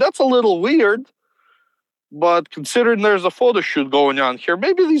I think that's a little weird, but considering there's a photo shoot going on here,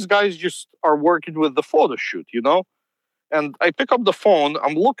 maybe these guys just are working with the photo shoot, And I pick up the phone,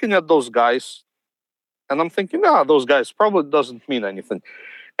 I'm looking at those guys, and I'm thinking, those guys probably doesn't mean anything.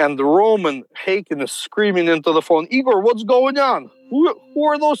 And Roman Haken is screaming into the phone, Igor, what's going on? Who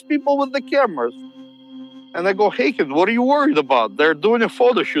are those people with the cameras? And I go, Haken, what are you worried about? They're doing a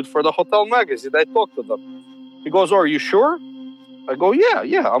photo shoot for the hotel magazine. I talked to them. He goes, are you sure? I go,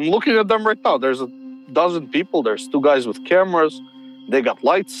 yeah. I'm looking at them right now. There's a dozen people. There's 2 guys with cameras. They got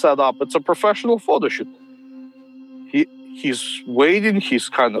lights set up. It's a professional photo shoot. He's waiting. He's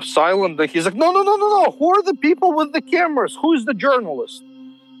kind of silent. Then he's like, no. Who are the people with the cameras? Who's the journalist?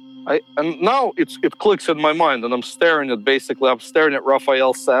 And now it clicks in my mind, and I'm staring at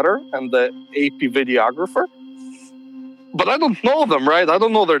Raphael Satter and the AP videographer. But I don't know them, right? I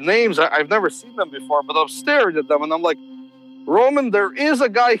don't know their names. I've never seen them before, but I'm staring at them, and I'm like, Roman, there is a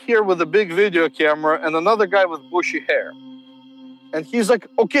guy here with a big video camera and another guy with bushy hair. And he's like,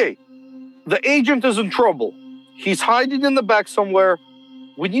 okay, the agent is in trouble. He's hiding in the back somewhere.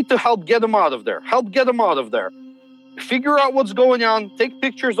 We need to help get him out of there. Figure out what's going on. Take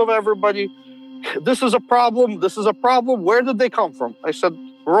pictures of everybody. This is a problem. Where did they come from? I said,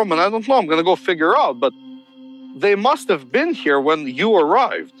 Roman, I don't know. I'm going to go figure out. But they must have been here when you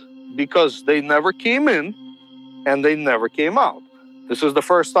arrived, because they never came in and they never came out. This is the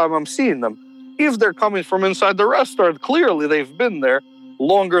first time I'm seeing them. If they're coming from inside the restaurant, clearly they've been there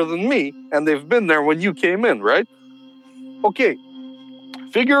longer than me, and they've been there when you came in, right? Okay,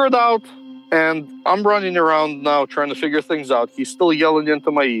 figure it out. And I'm running around now trying to figure things out. He's still yelling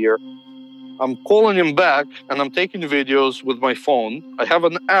into my ear. I'm calling him back, and I'm taking videos with my phone. I have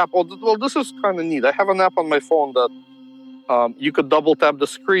an app. Well, this is kind of neat. I have an app on my phone that you could double tap the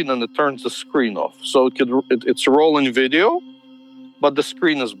screen and it turns the screen off. So it's rolling video, but the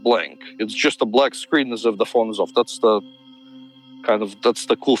screen is blank. It's just a black screen as if the phone is off. That's the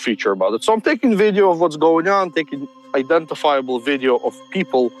cool feature about it. So I'm taking video of what's going on, taking identifiable video of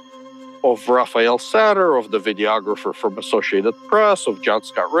people, of Raphael Satter, of the videographer from Associated Press, of John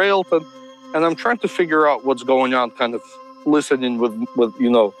Scott Railton, and I'm trying to figure out what's going on, kind of listening with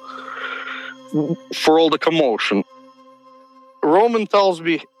for all the commotion. Roman tells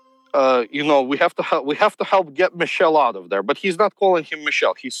me, we have to help get Michelle out of there, but he's not calling him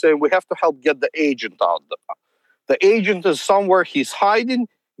Michelle. He's saying we have to help get the agent out. The agent is somewhere. He's hiding.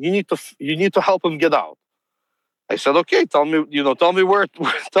 You need to help him get out. I said, okay, tell me what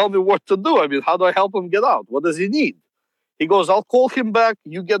to do. I mean, how do I help him get out? What does he need? He goes, I'll call him back.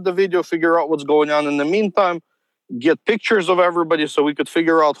 You get the video, figure out what's going on. In the meantime, get pictures of everybody so we could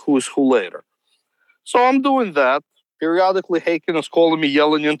figure out who's who later. So I'm doing that. Periodically, Haken is calling me,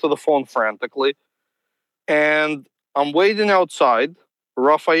 yelling into the phone frantically. And I'm waiting outside.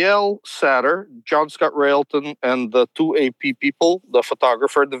 Raphael Satter, John Scott Railton, and the 2 AP people, the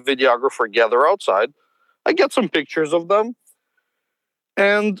photographer and the videographer, gather outside. I get some pictures of them,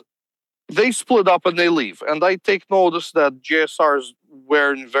 and they split up and they leave. And I take notice that JSR is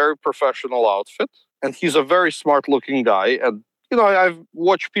wearing very professional outfit, and he's a very smart-looking guy. And, I've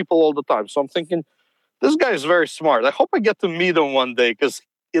watched people all the time, so I'm thinking, this guy is very smart. I hope I get to meet him one day, because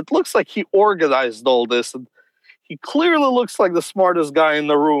it looks like he organized all this, and he clearly looks like the smartest guy in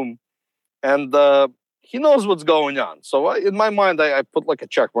the room, and he knows what's going on. So in my mind, I put like a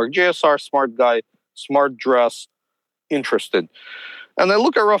check mark. JSR, smart guy, smart dress, interested. And I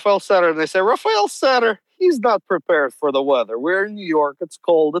look at Raphael Satter and I say, Raphael Satter, he's not prepared for the weather. We're in New York. It's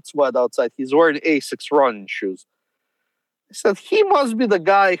cold. It's wet outside. He's wearing Asics running shoes. I said, he must be the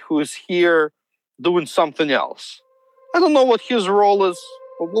guy who's here doing something else. I don't know what his role is,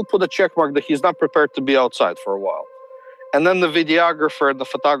 but we'll put a check mark that he's not prepared to be outside for a while. And then the videographer and the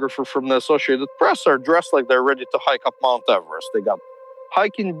photographer from the Associated Press are dressed like they're ready to hike up Mount Everest. They got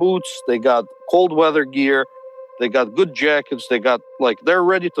hiking boots, they got cold weather gear, they got good jackets, they're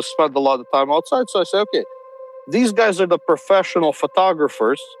ready to spend a lot of time outside. So I say, okay, these guys are the professional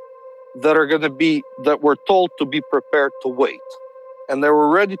photographers that were told to be prepared to wait. And they were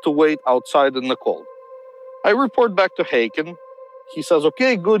ready to wait outside in the cold. I report back to Haken. He says,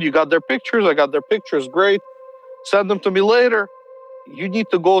 okay, good, you got their pictures, I got their pictures, great. Send them to me later. You need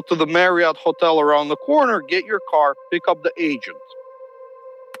to go to the Marriott Hotel around the corner, get your car, pick up the agent.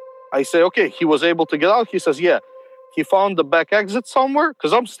 I say, okay, he was able to get out? He says, yeah. he found the back exit somewhere,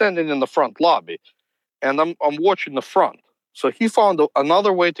 because I'm standing in the front lobby, and I'm watching the front. So he found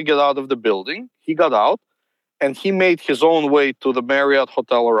another way to get out of the building. He got out, and he made his own way to the Marriott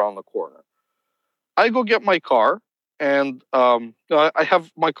Hotel around the corner. I go get my car, and I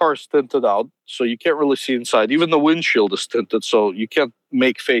have my car tinted out, so you can't really see inside. Even the windshield is tinted, so you can't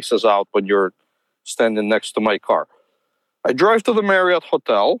make faces out when you're standing next to my car. I drive to the Marriott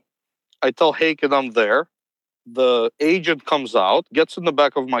Hotel. I tell Haken I'm there. The agent comes out, gets in the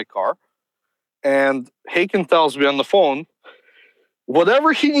back of my car, and Haken tells me on the phone,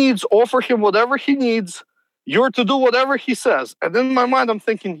 whatever he needs, offer him whatever he needs. You're to do whatever he says. And in my mind, I'm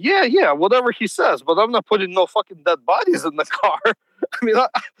thinking, yeah, whatever he says, but I'm not putting no fucking dead bodies in the car.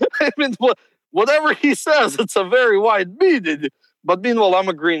 I mean, whatever he says, it's a very wide meaning. But meanwhile, I'm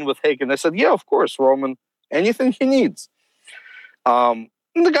agreeing with Haken. I said, yeah, of course, Roman, anything he needs. And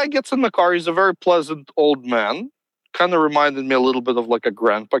the guy gets in the car. He's a very pleasant old man. Kind of reminded me a little bit of like a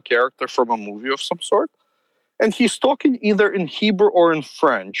grandpa character from a movie of some sort. And he's talking either in Hebrew or in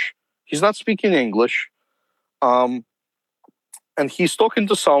French. He's not speaking English. And he's talking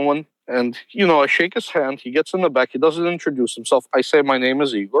to someone, and, I shake his hand. He gets in the back. He doesn't introduce himself. I say, my name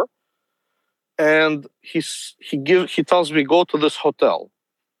is Igor. And he tells me, go to this hotel.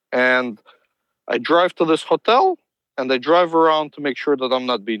 And I drive to this hotel, and I drive around to make sure that I'm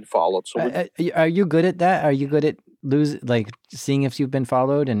not being followed. So are you good at that? Are you good at seeing if you've been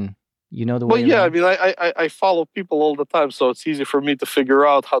followed and the way? Well, yeah, around? I mean, I follow people all the time, so it's easy for me to figure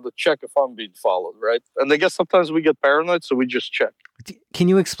out how to check if I'm being followed, right? And I guess sometimes we get paranoid, so we just check. Can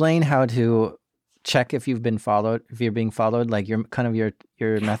you explain how to check if you've been followed, if you're being followed, like your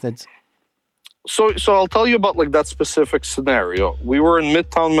methods? So I'll tell you about like that specific scenario. We were in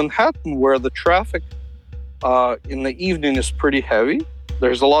Midtown Manhattan, where the traffic in the evening is pretty heavy.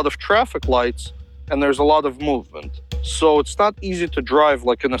 There's a lot of traffic lights, and there's a lot of movement. So it's not easy to drive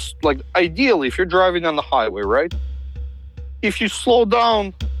like ideally, if you're driving on the highway, right? If you slow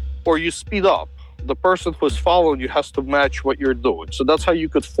down or you speed up, the person who's following you has to match what you're doing. So that's how you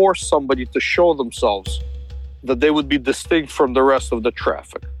could force somebody to show themselves that they would be distinct from the rest of the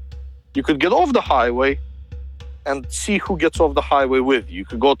traffic. You could get off the highway and see who gets off the highway with you. You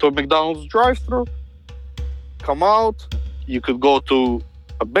could go to a McDonald's drive-thru, come out. You could go to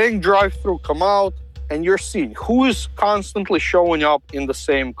a bank drive-thru, come out, and you're seeing who is constantly showing up in the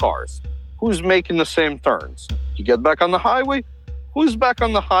same cars, who's making the same turns. You get back on the highway, who's back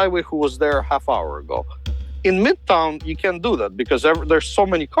on the highway who was there a half hour ago. In Midtown, you can't do that because there's so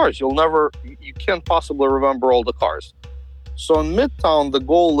many cars. You can't possibly remember all the cars. So in Midtown, the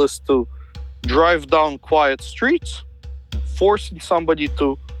goal is to drive down quiet streets, forcing somebody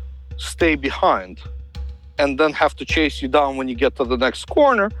to stay behind and then have to chase you down when you get to the next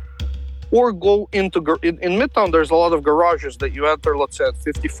corner, or go into... In Midtown, there's a lot of garages that you enter, let's say, at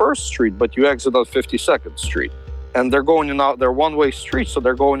 51st Street, but you exit on 52nd Street. And they're one-way streets, so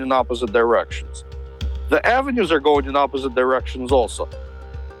they're going in opposite directions. The avenues are going in opposite directions also.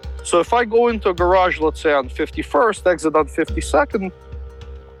 So if I go into a garage, let's say on 51st, exit on 52nd,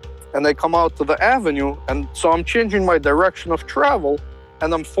 and I come out to the avenue, and so I'm changing my direction of travel,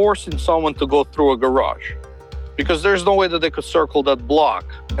 and I'm forcing someone to go through a garage. Because there's no way that they could circle that block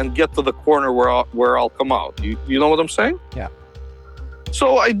and get to the corner where I'll come out. You know what I'm saying? Yeah.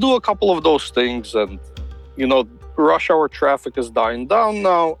 So I do a couple of those things, and, rush hour traffic is dying down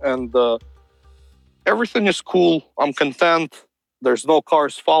now, and everything is cool. I'm content. There's no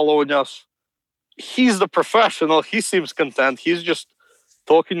cars following us. He's the professional. He seems content. He's just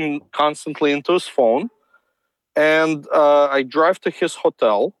talking constantly into his phone. And I drive to his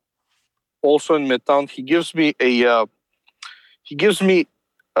hotel, also in Midtown. He gives me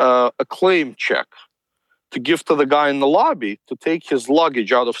a claim check to give to the guy in the lobby to take his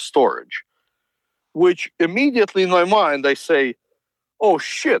luggage out of storage. Which immediately in my mind, I say, oh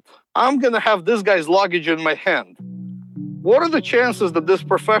shit, I'm going to have this guy's luggage in my hand. What are the chances that this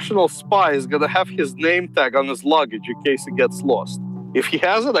professional spy is going to have his name tag on his luggage in case it gets lost? If he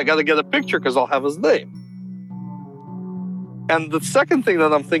has it, I got to get a picture because I'll have his name. And the second thing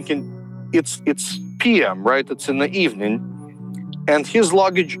that I'm thinking, it's PM, right? It's in the evening. And his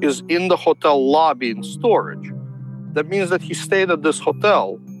luggage is in the hotel lobby in storage. That means that he stayed at this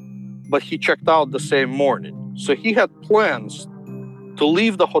hotel, but he checked out the same morning. So he had plans to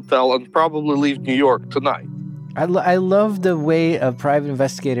leave the hotel and probably leave New York tonight. I love the way a private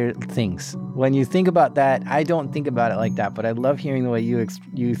investigator thinks. When you think about that, I don't think about it like that, but I love hearing the way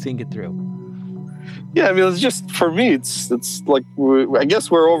you think it through. Yeah, I mean, it's just, for me, it's like, I guess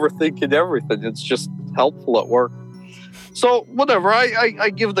we're overthinking everything. It's just helpful at work. So whatever, I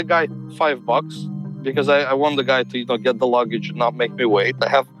give the guy $5. because I want the guy to get the luggage and not make me wait. I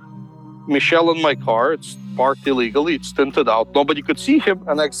have Michel in my car. It's parked illegally. It's tinted out. Nobody could see him.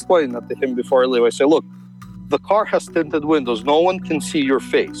 And I explained that to him before I leave. I say, look, the car has tinted windows. No one can see your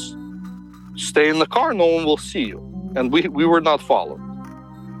face. Stay in the car. No one will see you. And we were not followed.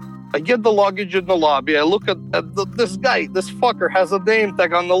 I get the luggage in the lobby. I look at this guy. This fucker has a name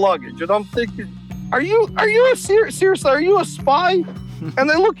tag on the luggage. And I'm thinking, are you seriously, are you a spy?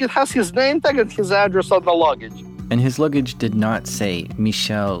 And I look, it has his name tag and his address on the luggage. And his luggage did not say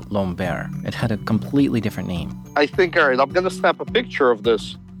Michel Lombert. It had a completely different name. I think, all right, I'm going to snap a picture of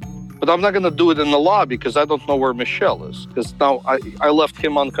this, but I'm not going to do it in the lobby because I don't know where Michel is. Because now I left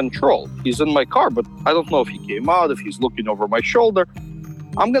him uncontrolled. He's in my car, but I don't know if he came out, if he's looking over my shoulder.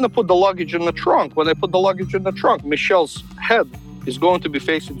 I'm going to put the luggage in the trunk. When I put the luggage in the trunk, Michel's head is going to be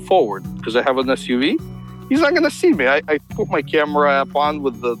facing forward because I have an SUV. He's not going to see me. I put my camera app on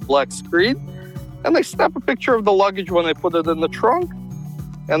with the black screen, and I snap a picture of the luggage when I put it in the trunk,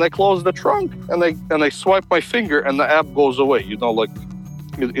 and I close the trunk, and I swipe my finger, and the app goes away. Like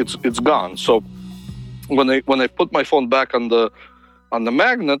it's gone. So when I put my phone back on the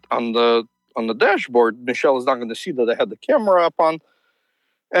magnet on the dashboard, Michel is not going to see that I had the camera app on,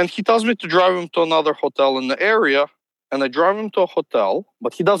 and he tells me to drive him to another hotel in the area, and I drive him to a hotel,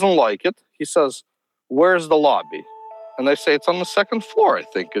 but he doesn't like it. He says, "Where's the lobby?" And I say, it's on the second floor, I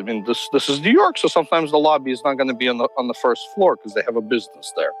think. I mean, this is New York, so sometimes the lobby is not going to be on the first floor because they have a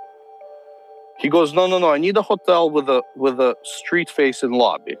business there. He goes, no, I need a hotel with a street-facing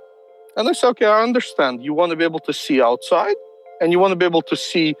lobby. And I say, okay, I understand. You want to be able to see outside, and you want to be able to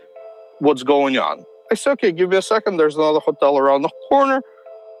see what's going on. I say, okay, give me a second. There's another hotel around the corner.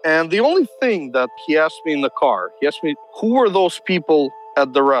 And the only thing that he asked me in the car, he asked me, who were those people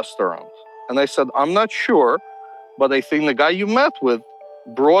at the restaurant? And I said, I'm not sure. But I think the guy you met with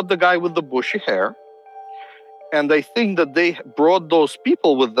brought the guy with the bushy hair. And I think that they brought those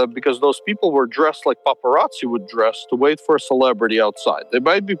people with them because those people were dressed like paparazzi would dress to wait for a celebrity outside. They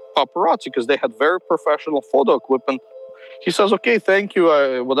might be paparazzi because they had very professional photo equipment. He says, okay, thank you,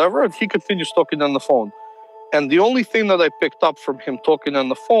 whatever. And he continues talking on the phone. And the only thing that I picked up from him talking on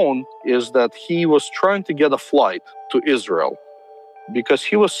the phone is that he was trying to get a flight to Israel because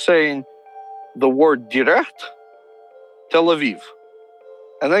he was saying the word direct, Tel Aviv.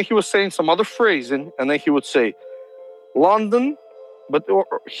 And then he was saying some other phrasing, and then he would say London, or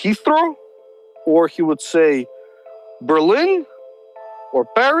Heathrow, or he would say Berlin or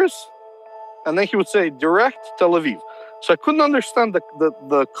Paris, and then he would say direct Tel Aviv. So I couldn't understand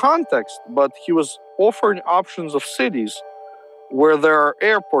the context, but he was offering options of cities where there are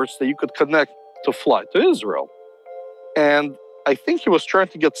airports that you could connect to fly to Israel. And I think he was trying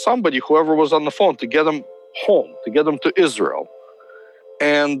to get somebody, whoever was on the phone, to get him home, to get them to Israel.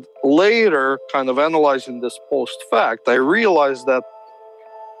 And later, kind of analyzing this post-fact, I realized that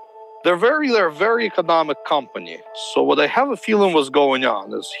they're a very economic company. So what I have a feeling was going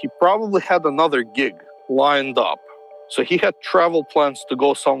on is he probably had another gig lined up. So he had travel plans to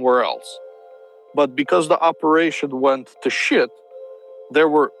go somewhere else. But because the operation went to shit, there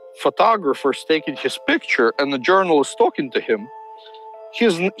were photographers taking his picture and the journalist talking to him.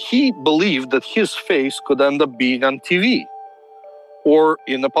 He believed that his face could end up being on TV or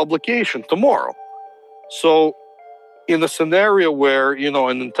in a publication tomorrow. So in a scenario where,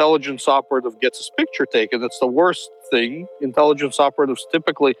 an intelligence operative gets his picture taken, it's the worst thing. Intelligence operatives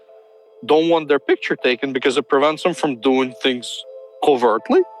typically don't want their picture taken because it prevents them from doing things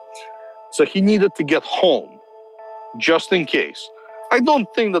covertly. So he needed to get home just in case. I don't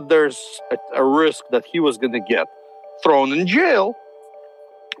think that there's a risk that he was going to get thrown in jail.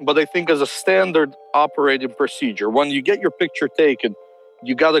 But I think as a standard operating procedure, when you get your picture taken,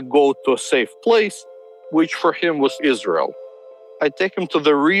 you got to go to a safe place, which for him was Israel. I take him to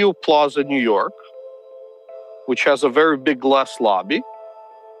the Rio Plaza, New York, which has a very big glass lobby.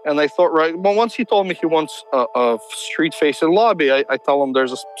 And I thought, once he told me he wants a street-facing lobby, I tell him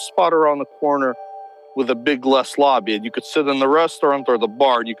there's a spot around the corner with a big glass lobby. And you could sit in the restaurant or the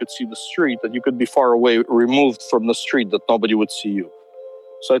bar, and you could see the street, and you could be far away, removed from the street that nobody would see you.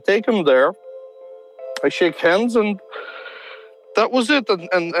 So I take him there, I shake hands, and that was it.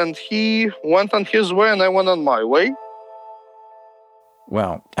 And he went on his way, and I went on my way.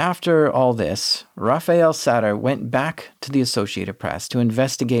 Well, after all this, Raphael Satter went back to the Associated Press to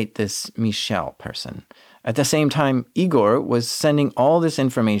investigate this Michel person. At the same time, Igor was sending all this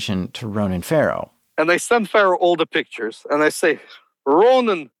information to Ronan Farrow. And I send Farrow all the pictures, and I say,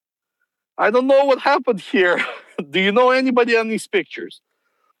 Ronan, I don't know what happened here. Do you know anybody on these pictures?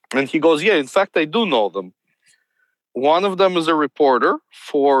 And he goes, yeah, in fact, I do know them. One of them is a reporter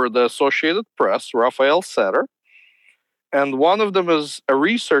for the Associated Press, Raphael Satter, and one of them is a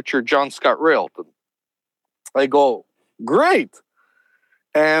researcher, John Scott Railton. I go, great.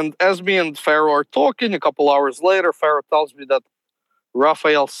 And as me and Pharaoh are talking, a couple hours later, Pharaoh tells me that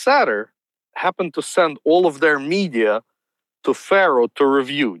Raphael Satter happened to send all of their media to Pharaoh to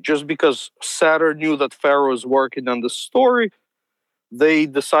review. Just because Satter knew that Pharaoh is working on this story, they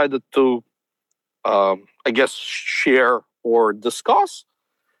decided to, I guess, share or discuss.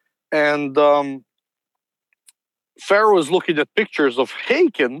 And Pharaoh is looking at pictures of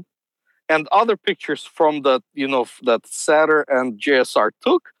Haken and other pictures from that, that Satter and JSR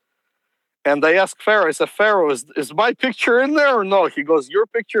took. And I asked Pharaoh, I said, Pharaoh, is my picture in there or no? He goes, your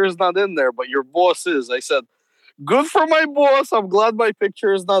picture is not in there, but your boss is. I said, good for my boss. I'm glad my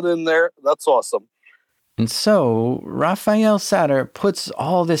picture is not in there. That's awesome. And so Raphael Satter puts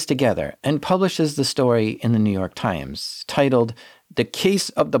all this together and publishes the story in the New York Times, titled The Case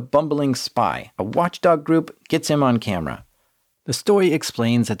of the Bumbling Spy. A watchdog group gets him on camera. The story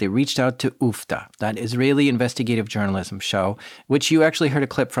explains that they reached out to UFTA, that Israeli investigative journalism show, which you actually heard a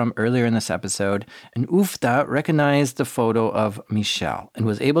clip from earlier in this episode, and UFTA recognized the photo of Michel and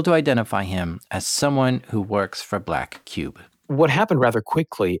was able to identify him as someone who works for Black Cube. What happened rather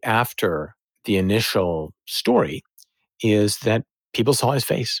quickly after the initial story is that people saw his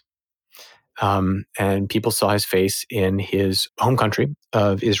face. And people saw his face in his home country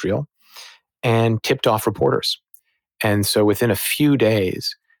of Israel and tipped off reporters. And so within a few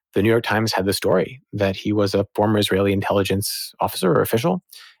days, the New York Times had the story that he was a former Israeli intelligence officer or official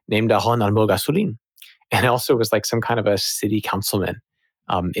named Aharon Almog Asurin, and also was like some kind of a city councilman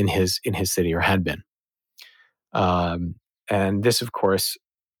in his city, or had been. And this, of course,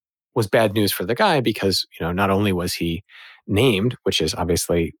 was bad news for the guy because, not only was he named, which is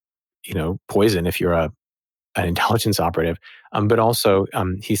obviously, poison if you're an intelligence operative, but also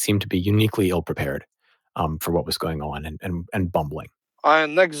he seemed to be uniquely ill-prepared for what was going on and bumbling.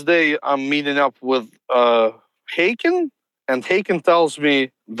 Next day, I'm meeting up with Haken, and Haken tells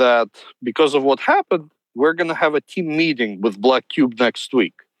me that because of what happened, we're going to have a team meeting with Black Cube next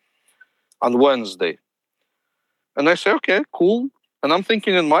week on Wednesday. And I say, okay, cool. And I'm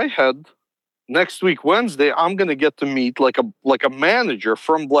thinking in my head, next week, Wednesday, I'm going to get to meet like a manager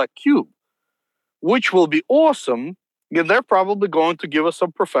from Black Cube, which will be awesome. And they're probably going to give us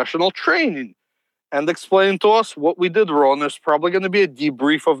some professional training and explain to us what we did wrong. There's probably going to be a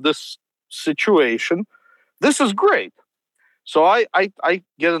debrief of this situation. This is great. So I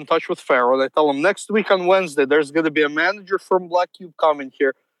get in touch with Pharaoh and I tell him next week on Wednesday, there's going to be a manager from Black Cube coming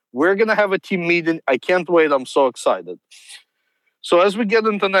here. We're going to have a team meeting. I can't wait. I'm so excited. So as we get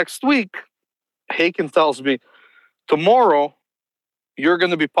into next week, Haken tells me, tomorrow, you're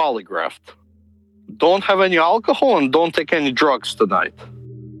going to be polygraphed. Don't have any alcohol and don't take any drugs tonight.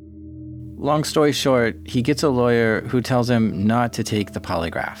 Long story short, he gets a lawyer who tells him not to take the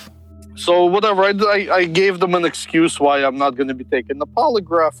polygraph. So whatever, I gave them an excuse why I'm not going to be taking the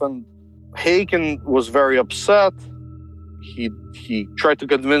polygraph, and Haken was very upset. He tried to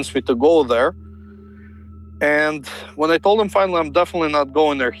convince me to go there. And when I told him finally I'm definitely not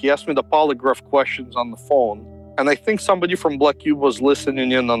going there, he asked me the polygraph questions on the phone. And I think somebody from Black Cube was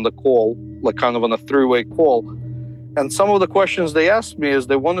listening in on the call, like kind of on a three-way call. And some of the questions they asked me is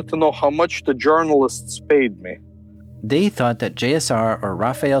they wanted to know how much the journalists paid me. They thought that JSR or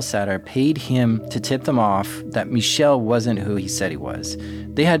Raphael Satter paid him to tip them off that Michel wasn't who he said he was.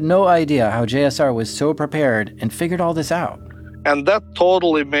 They had no idea how JSR was so prepared and figured all this out. And that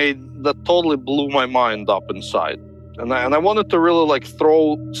totally blew my mind up inside. And I wanted to really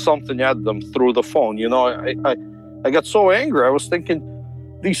throw something at them through the phone. I got so angry. I was thinking,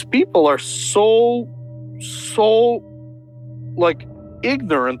 these people are so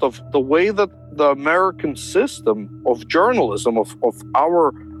ignorant of the way that the American system of journalism, of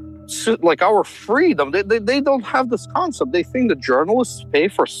our freedom, they don't have this concept. They think that journalists pay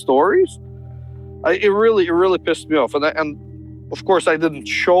for stories. It really pissed me off. And of course, I didn't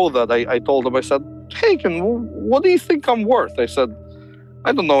show that. I told him, I said, Haken, what do you think I'm worth? I said,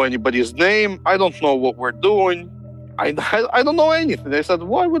 I don't know anybody's name. I don't know what we're doing. I don't know anything. I said,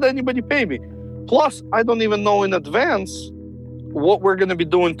 why would anybody pay me? Plus, I don't even know in advance what we're going to be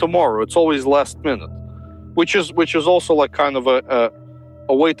doing tomorrow. It's always last minute, which is also kind of a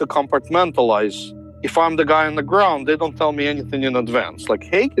way to compartmentalize. If I'm the guy on the ground, they don't tell me anything in advance.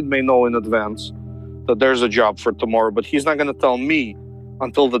 Haken may know in advance that there's a job for tomorrow, but he's not going to tell me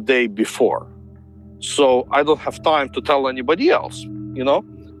until the day before. So I don't have time to tell anybody else,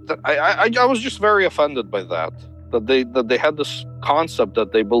 I was just very offended by that they had this concept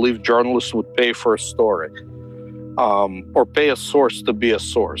that they believed journalists would pay for a story. or pay a source to be a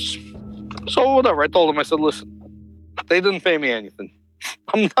source. So whatever, I told him, I said, listen, they didn't pay me anything.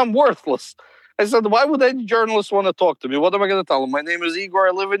 I'm worthless. I said, why would any journalist want to talk to me? What am I going to tell them? My name is Igor.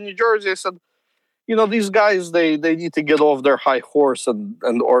 I live in New Jersey. I said, these guys, they need to get off their high horse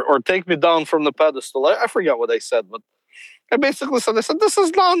or take me down from the pedestal. I forget what I said, but I basically said, this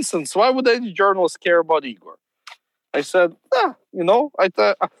is nonsense. Why would any journalist care about Igor? I said,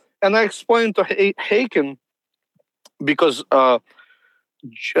 and I explained to Haken, because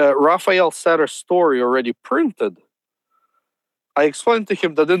Raphael Satter's story already printed. I explained to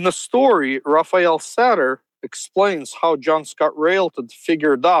him that in the story, Raphael Satter explains how John Scott Railton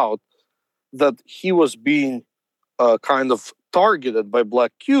figured out that he was being kind of targeted by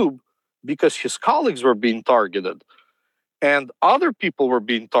Black Cube because his colleagues were being targeted and other people were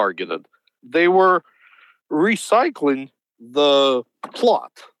being targeted. They were recycling the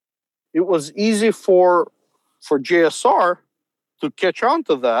plot. It was easy for JSR to catch on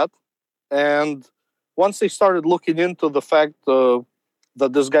to that, and once they started looking into the fact that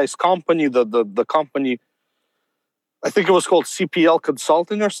this guy's company, the company, I think it was called CPL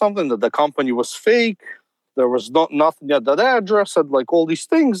Consulting or something, that the company was fake, there was nothing at that address, and like all these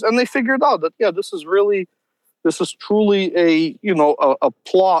things, and they figured out that this is truly a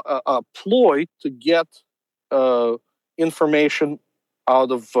plot, a ploy to get information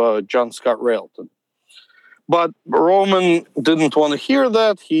out of John Scott Railton. But Roman didn't want to hear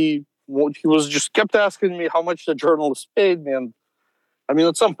that. He was just kept asking me how much the journalist paid me. And I mean,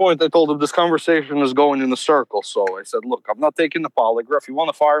 at some point I told him this conversation is going in a circle. So I said, look, I'm not taking the polygraph. You want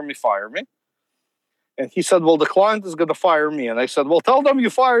to fire me, fire me. And he said, well, the client is going to fire me. And I said, well, tell them you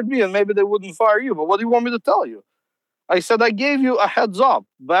fired me and maybe they wouldn't fire you. But what do you want me to tell you? I said, I gave you a heads up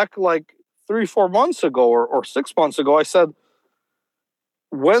back like 3-4 months ago or 6 months ago. I said,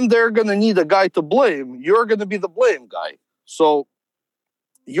 when they're going to need a guy to blame, you're going to be the blame guy. So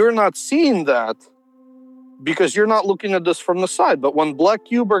you're not seeing that because you're not looking at this from the side. But when Black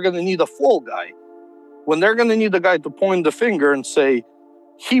Cube are going to need a fall guy, when they're going to need a guy to point the finger and say,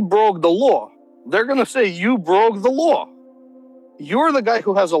 he broke the law, they're going to say, you broke the law. You're the guy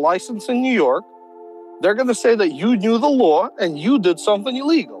who has a license in New York. They're going to say that you knew the law and you did something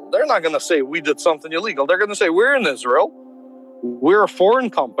illegal. They're not going to say we did something illegal. They're going to say we're in Israel. We're a foreign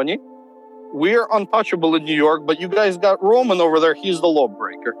company. We're untouchable in New York, but you guys got Roman over there. He's the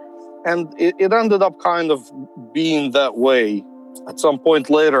lawbreaker. And it ended up kind of being that way. At some point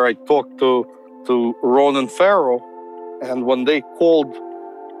later, I talked to Ronan Farrow, and when they called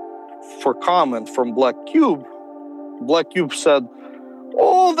for comment from Black Cube said,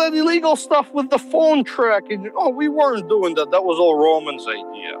 oh, that illegal stuff with the phone tracking. Oh, we weren't doing that. That was all Roman's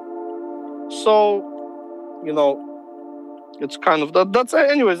idea. So, it's kind of that's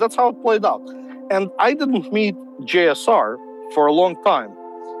anyways, that's how it played out. And I didn't meet JSR for a long time.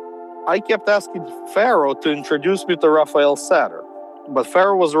 I kept asking Farrow to introduce me to Raphael Satter, but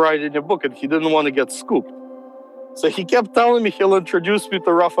Farrow was writing a book and he didn't want to get scooped. So he kept telling me he'll introduce me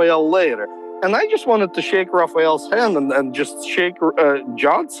to Raphael later. And I just wanted to shake Raphael's hand and just shake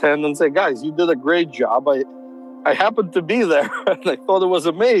John's hand and say, guys, you did a great job. I happened to be there and I thought it was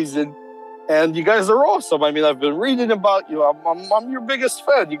amazing. And you guys are awesome. I mean, I've been reading about you. I'm your biggest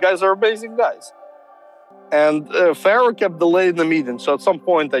fan. You guys are amazing guys. And Farrow kept delaying the meeting. So at some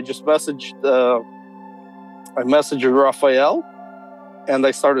point, I just messaged Raphael, and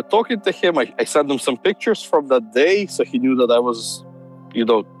I started talking to him. I sent him some pictures from that day, so he knew that I was,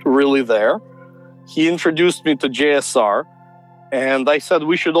 really there. He introduced me to JSR, and I said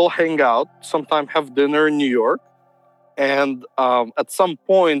we should all hang out sometime, have dinner in New York. And at some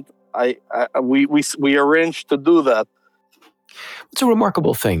point, we arranged to do that. It's a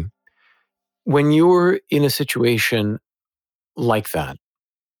remarkable thing. When you're in a situation like that,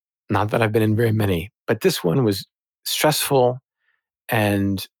 not that I've been in very many, but this one was stressful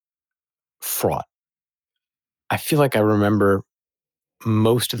and fraught. I feel like I remember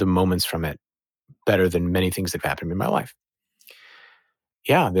most of the moments from it better than many things that have happened in my life.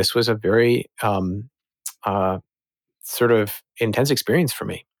 Yeah, this was a very sort of intense experience for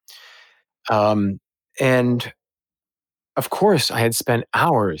me. And of course, I had spent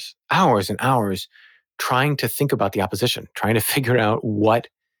hours and hours trying to think about the opposition, trying to figure out trying to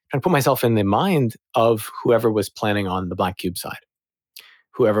put myself in the mind of whoever was planning on the Black Cube side,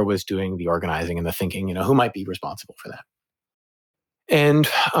 whoever was doing the organizing and the thinking, who might be responsible for that. And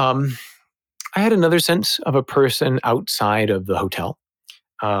I had another sense of a person outside of the hotel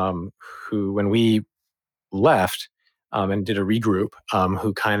who, when we left and did a regroup,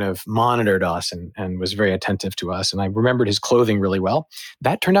 who kind of monitored us and was very attentive to us. And I remembered his clothing really well.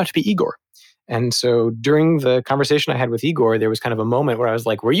 That turned out to be Igor. And so during the conversation I had with Igor, there was kind of a moment where I was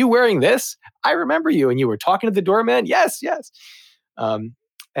like, were you wearing this? I remember you. And you were talking to the doorman? Yes. But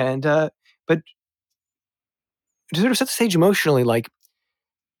to sort of set the stage emotionally, like,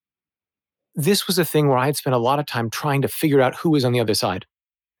 this was a thing where I had spent a lot of time trying to figure out who was on the other side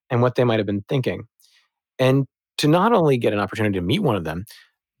and what they might have been thinking. And to not only get an opportunity to meet one of them,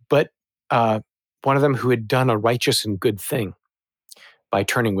 but one of them who had done a righteous and good thing by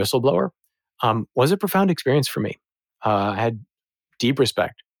turning whistleblower, was a profound experience for me. I had deep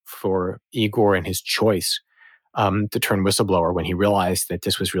respect for Igor and his choice to turn whistleblower when he realized that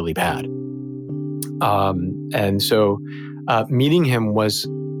this was really bad. And so meeting him was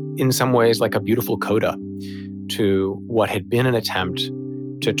in some ways like a beautiful coda to what had been an attempt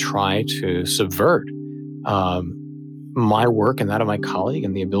to try to subvert my work and that of my colleague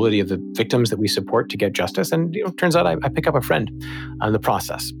and the ability of the victims that we support to get justice. And it turns out I pick up a friend in the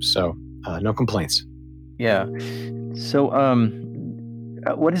process. So no complaints. Yeah. So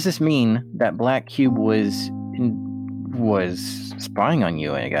what does this mean that Black Cube was spying on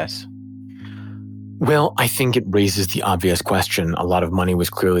you, I guess? Well, I think it raises the obvious question. A lot of money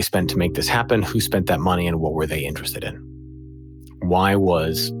was clearly spent to make this happen. Who spent that money and what were they interested in? Why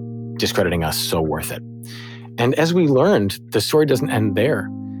was discrediting us so worth it? And as we learned, the story doesn't end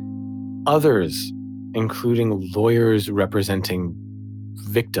there. Others, including lawyers representing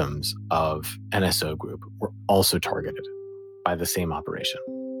victims of NSO Group, were also targeted by the same operation.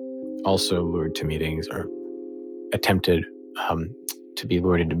 Also lured to meetings or attempted to be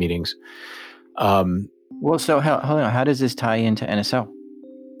lured into meetings. Well, so how does this tie into NSO?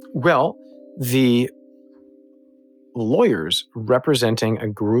 Well, the lawyers representing a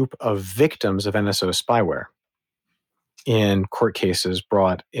group of victims of NSO spyware in court cases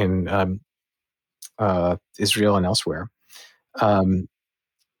brought in Israel and elsewhere,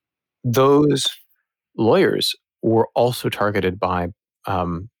 those lawyers were also targeted by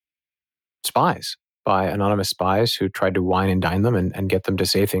spies, by anonymous spies who tried to wine and dine them and get them to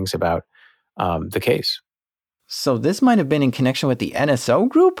say things about the case. So this might have been in connection with the NSO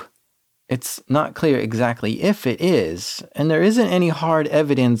Group? It's not clear exactly if it is, and there isn't any hard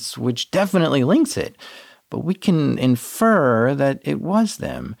evidence which definitely links it, but we can infer that it was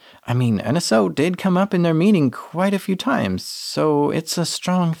them. I mean, NSO did come up in their meeting quite a few times, so it's a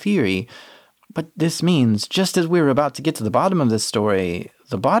strong theory. But this means, just as we were about to get to the bottom of this story,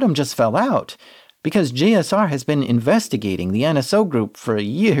 the bottom just fell out. Because JSR has been investigating the NSO Group for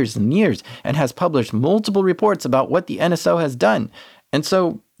years and years and has published multiple reports about what the NSO has done. And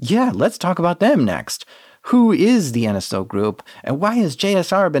so, yeah, let's talk about them next. Who is the NSO Group and why has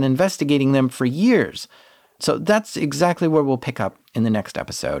JSR been investigating them for years? So that's exactly where we'll pick up in the next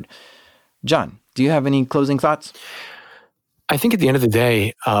episode. John, do you have any closing thoughts? I think at the end of the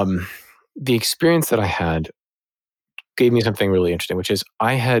day, the experience that I had gave me something really interesting, which is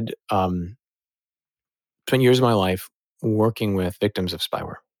I had spent years of my life working with victims of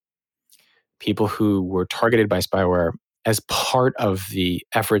spyware, people who were targeted by spyware as part of the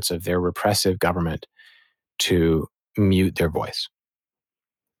efforts of their repressive government to mute their voice.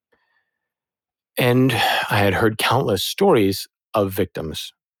 And I had heard countless stories of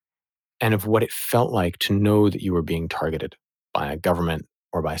victims and of what it felt like to know that you were being targeted by a government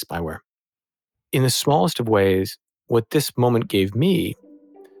or by spyware. In the smallest of ways, what this moment gave me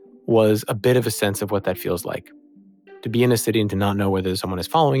was a bit of a sense of what that feels like. To be in a city and to not know whether someone is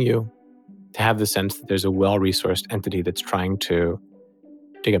following you, to have the sense that there's a well-resourced entity that's trying to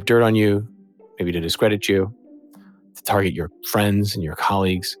dig up dirt on you, maybe to discredit you, to target your friends and your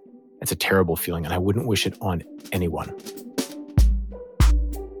colleagues. It's a terrible feeling, and I wouldn't wish it on anyone.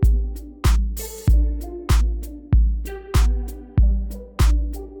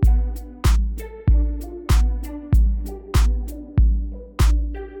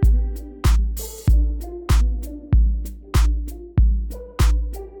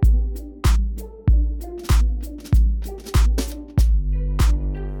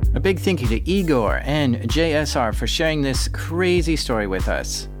 A big thank you to Igor and JSR for sharing this crazy story with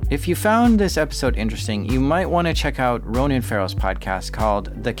us. If you found this episode interesting, you might want to check out Ronan Farrow's podcast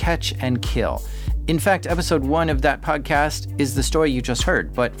called The Catch and Kill. In fact, episode 1 of that podcast is the story you just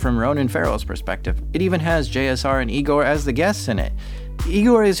heard, but from Ronan Farrow's perspective. It even has JSR and Igor as the guests in it.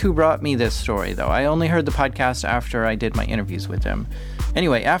 Igor is who brought me this story, though. I only heard the podcast after I did my interviews with him.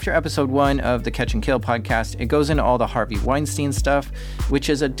 Anyway, after episode 1 of the Catch and Kill podcast, it goes into all the Harvey Weinstein stuff, which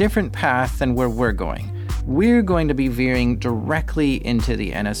is a different path than where we're going. We're going to be veering directly into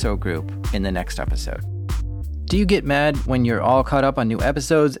the NSO Group in the next episode. Do you get mad when you're all caught up on new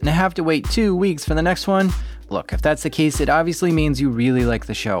episodes and have to wait 2 weeks for the next one? Look, if that's the case, it obviously means you really like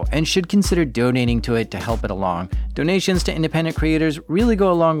the show and should consider donating to it to help it along. Donations to independent creators really go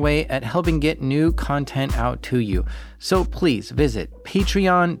a long way at helping get new content out to you. So please visit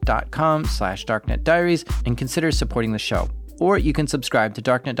patreon.com/darknetdiaries and consider supporting the show. Or you can subscribe to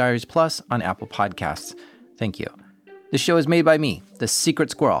Darknet Diaries Plus on Apple Podcasts. Thank you. The show is made by me, the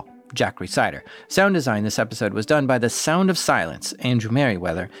Secret Squirrel, Jack Rhysider. Sound design this episode was done by The Sound of Silence, Andrew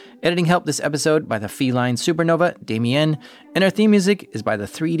Merriweather. Editing help this episode by the Feline Supernova, Damien. And our theme music is by the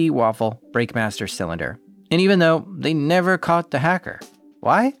 3D Waffle, Breakmaster Cylinder. And even though they never caught the hacker.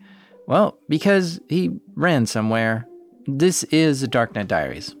 Why? Well, because he ran somewhere. This is Darknet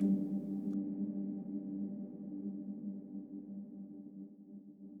Diaries.